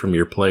to hear from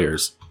your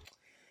players?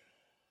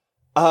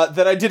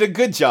 That I did a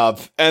good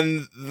job,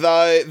 and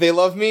they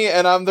love me,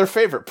 and I'm their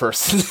favorite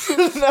person.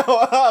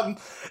 No,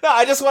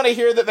 I just want to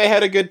hear that they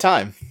had a good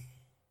time.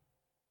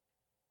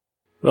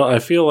 Well, I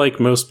feel like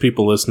most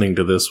people listening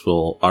to this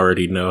will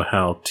already know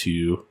how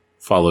to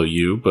follow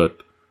you, but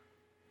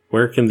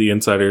where can the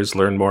insiders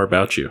learn more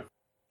about you?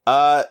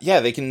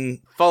 They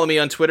can follow me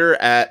on Twitter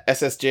at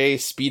SSJ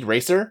Speed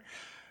Racer.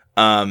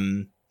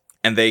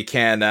 And they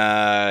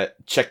can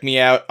check me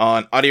out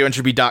on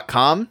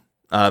audioentropy.com,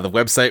 the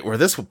website where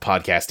this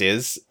podcast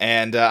is.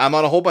 And I'm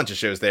on a whole bunch of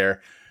shows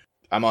there.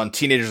 I'm on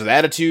Teenagers with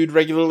Attitude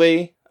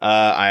regularly.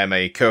 I am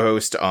a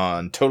co-host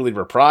on Totally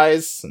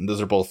Reprise, and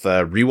those are both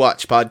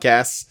rewatch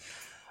podcasts.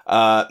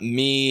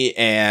 Me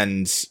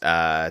and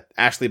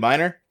Ashley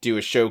Miner do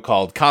a show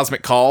called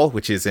Cosmic Call,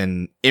 which is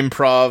an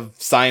improv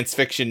science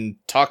fiction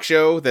talk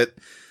show that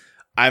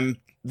I'm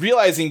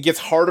realizing gets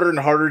harder and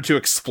harder to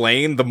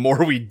explain the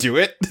more we do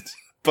it.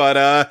 But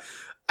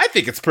I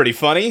think it's pretty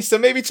funny, so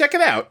maybe check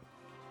it out.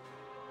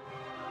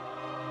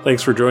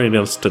 Thanks for joining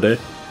us today.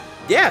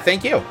 Yeah,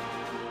 thank you.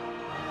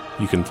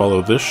 You can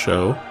follow this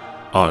show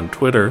on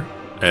Twitter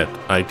at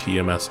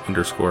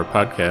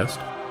ITMS_podcast.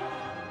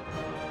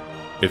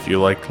 If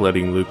you liked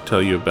letting Luke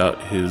tell you about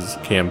his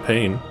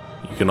campaign,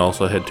 you can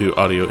also head to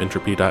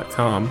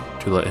audioentropy.com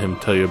to let him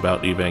tell you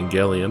about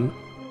Evangelion,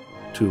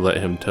 to let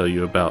him tell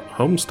you about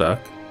Homestuck,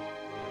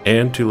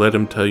 and to let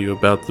him tell you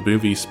about the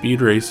movie Speed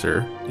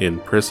Racer in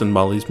Pris and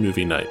Molly's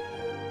Movie Night.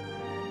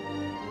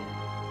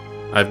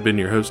 I've been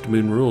your host,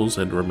 Moon Rules,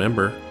 and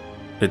remember,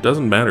 it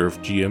doesn't matter if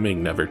GMing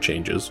never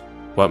changes.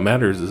 What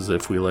matters is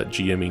if we let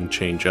GMing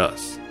change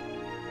us.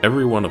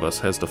 Every one of us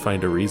has to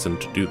find a reason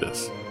to do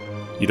this.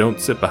 You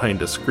don't sit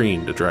behind a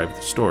screen to drive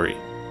the story.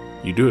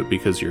 You do it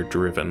because you're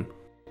driven.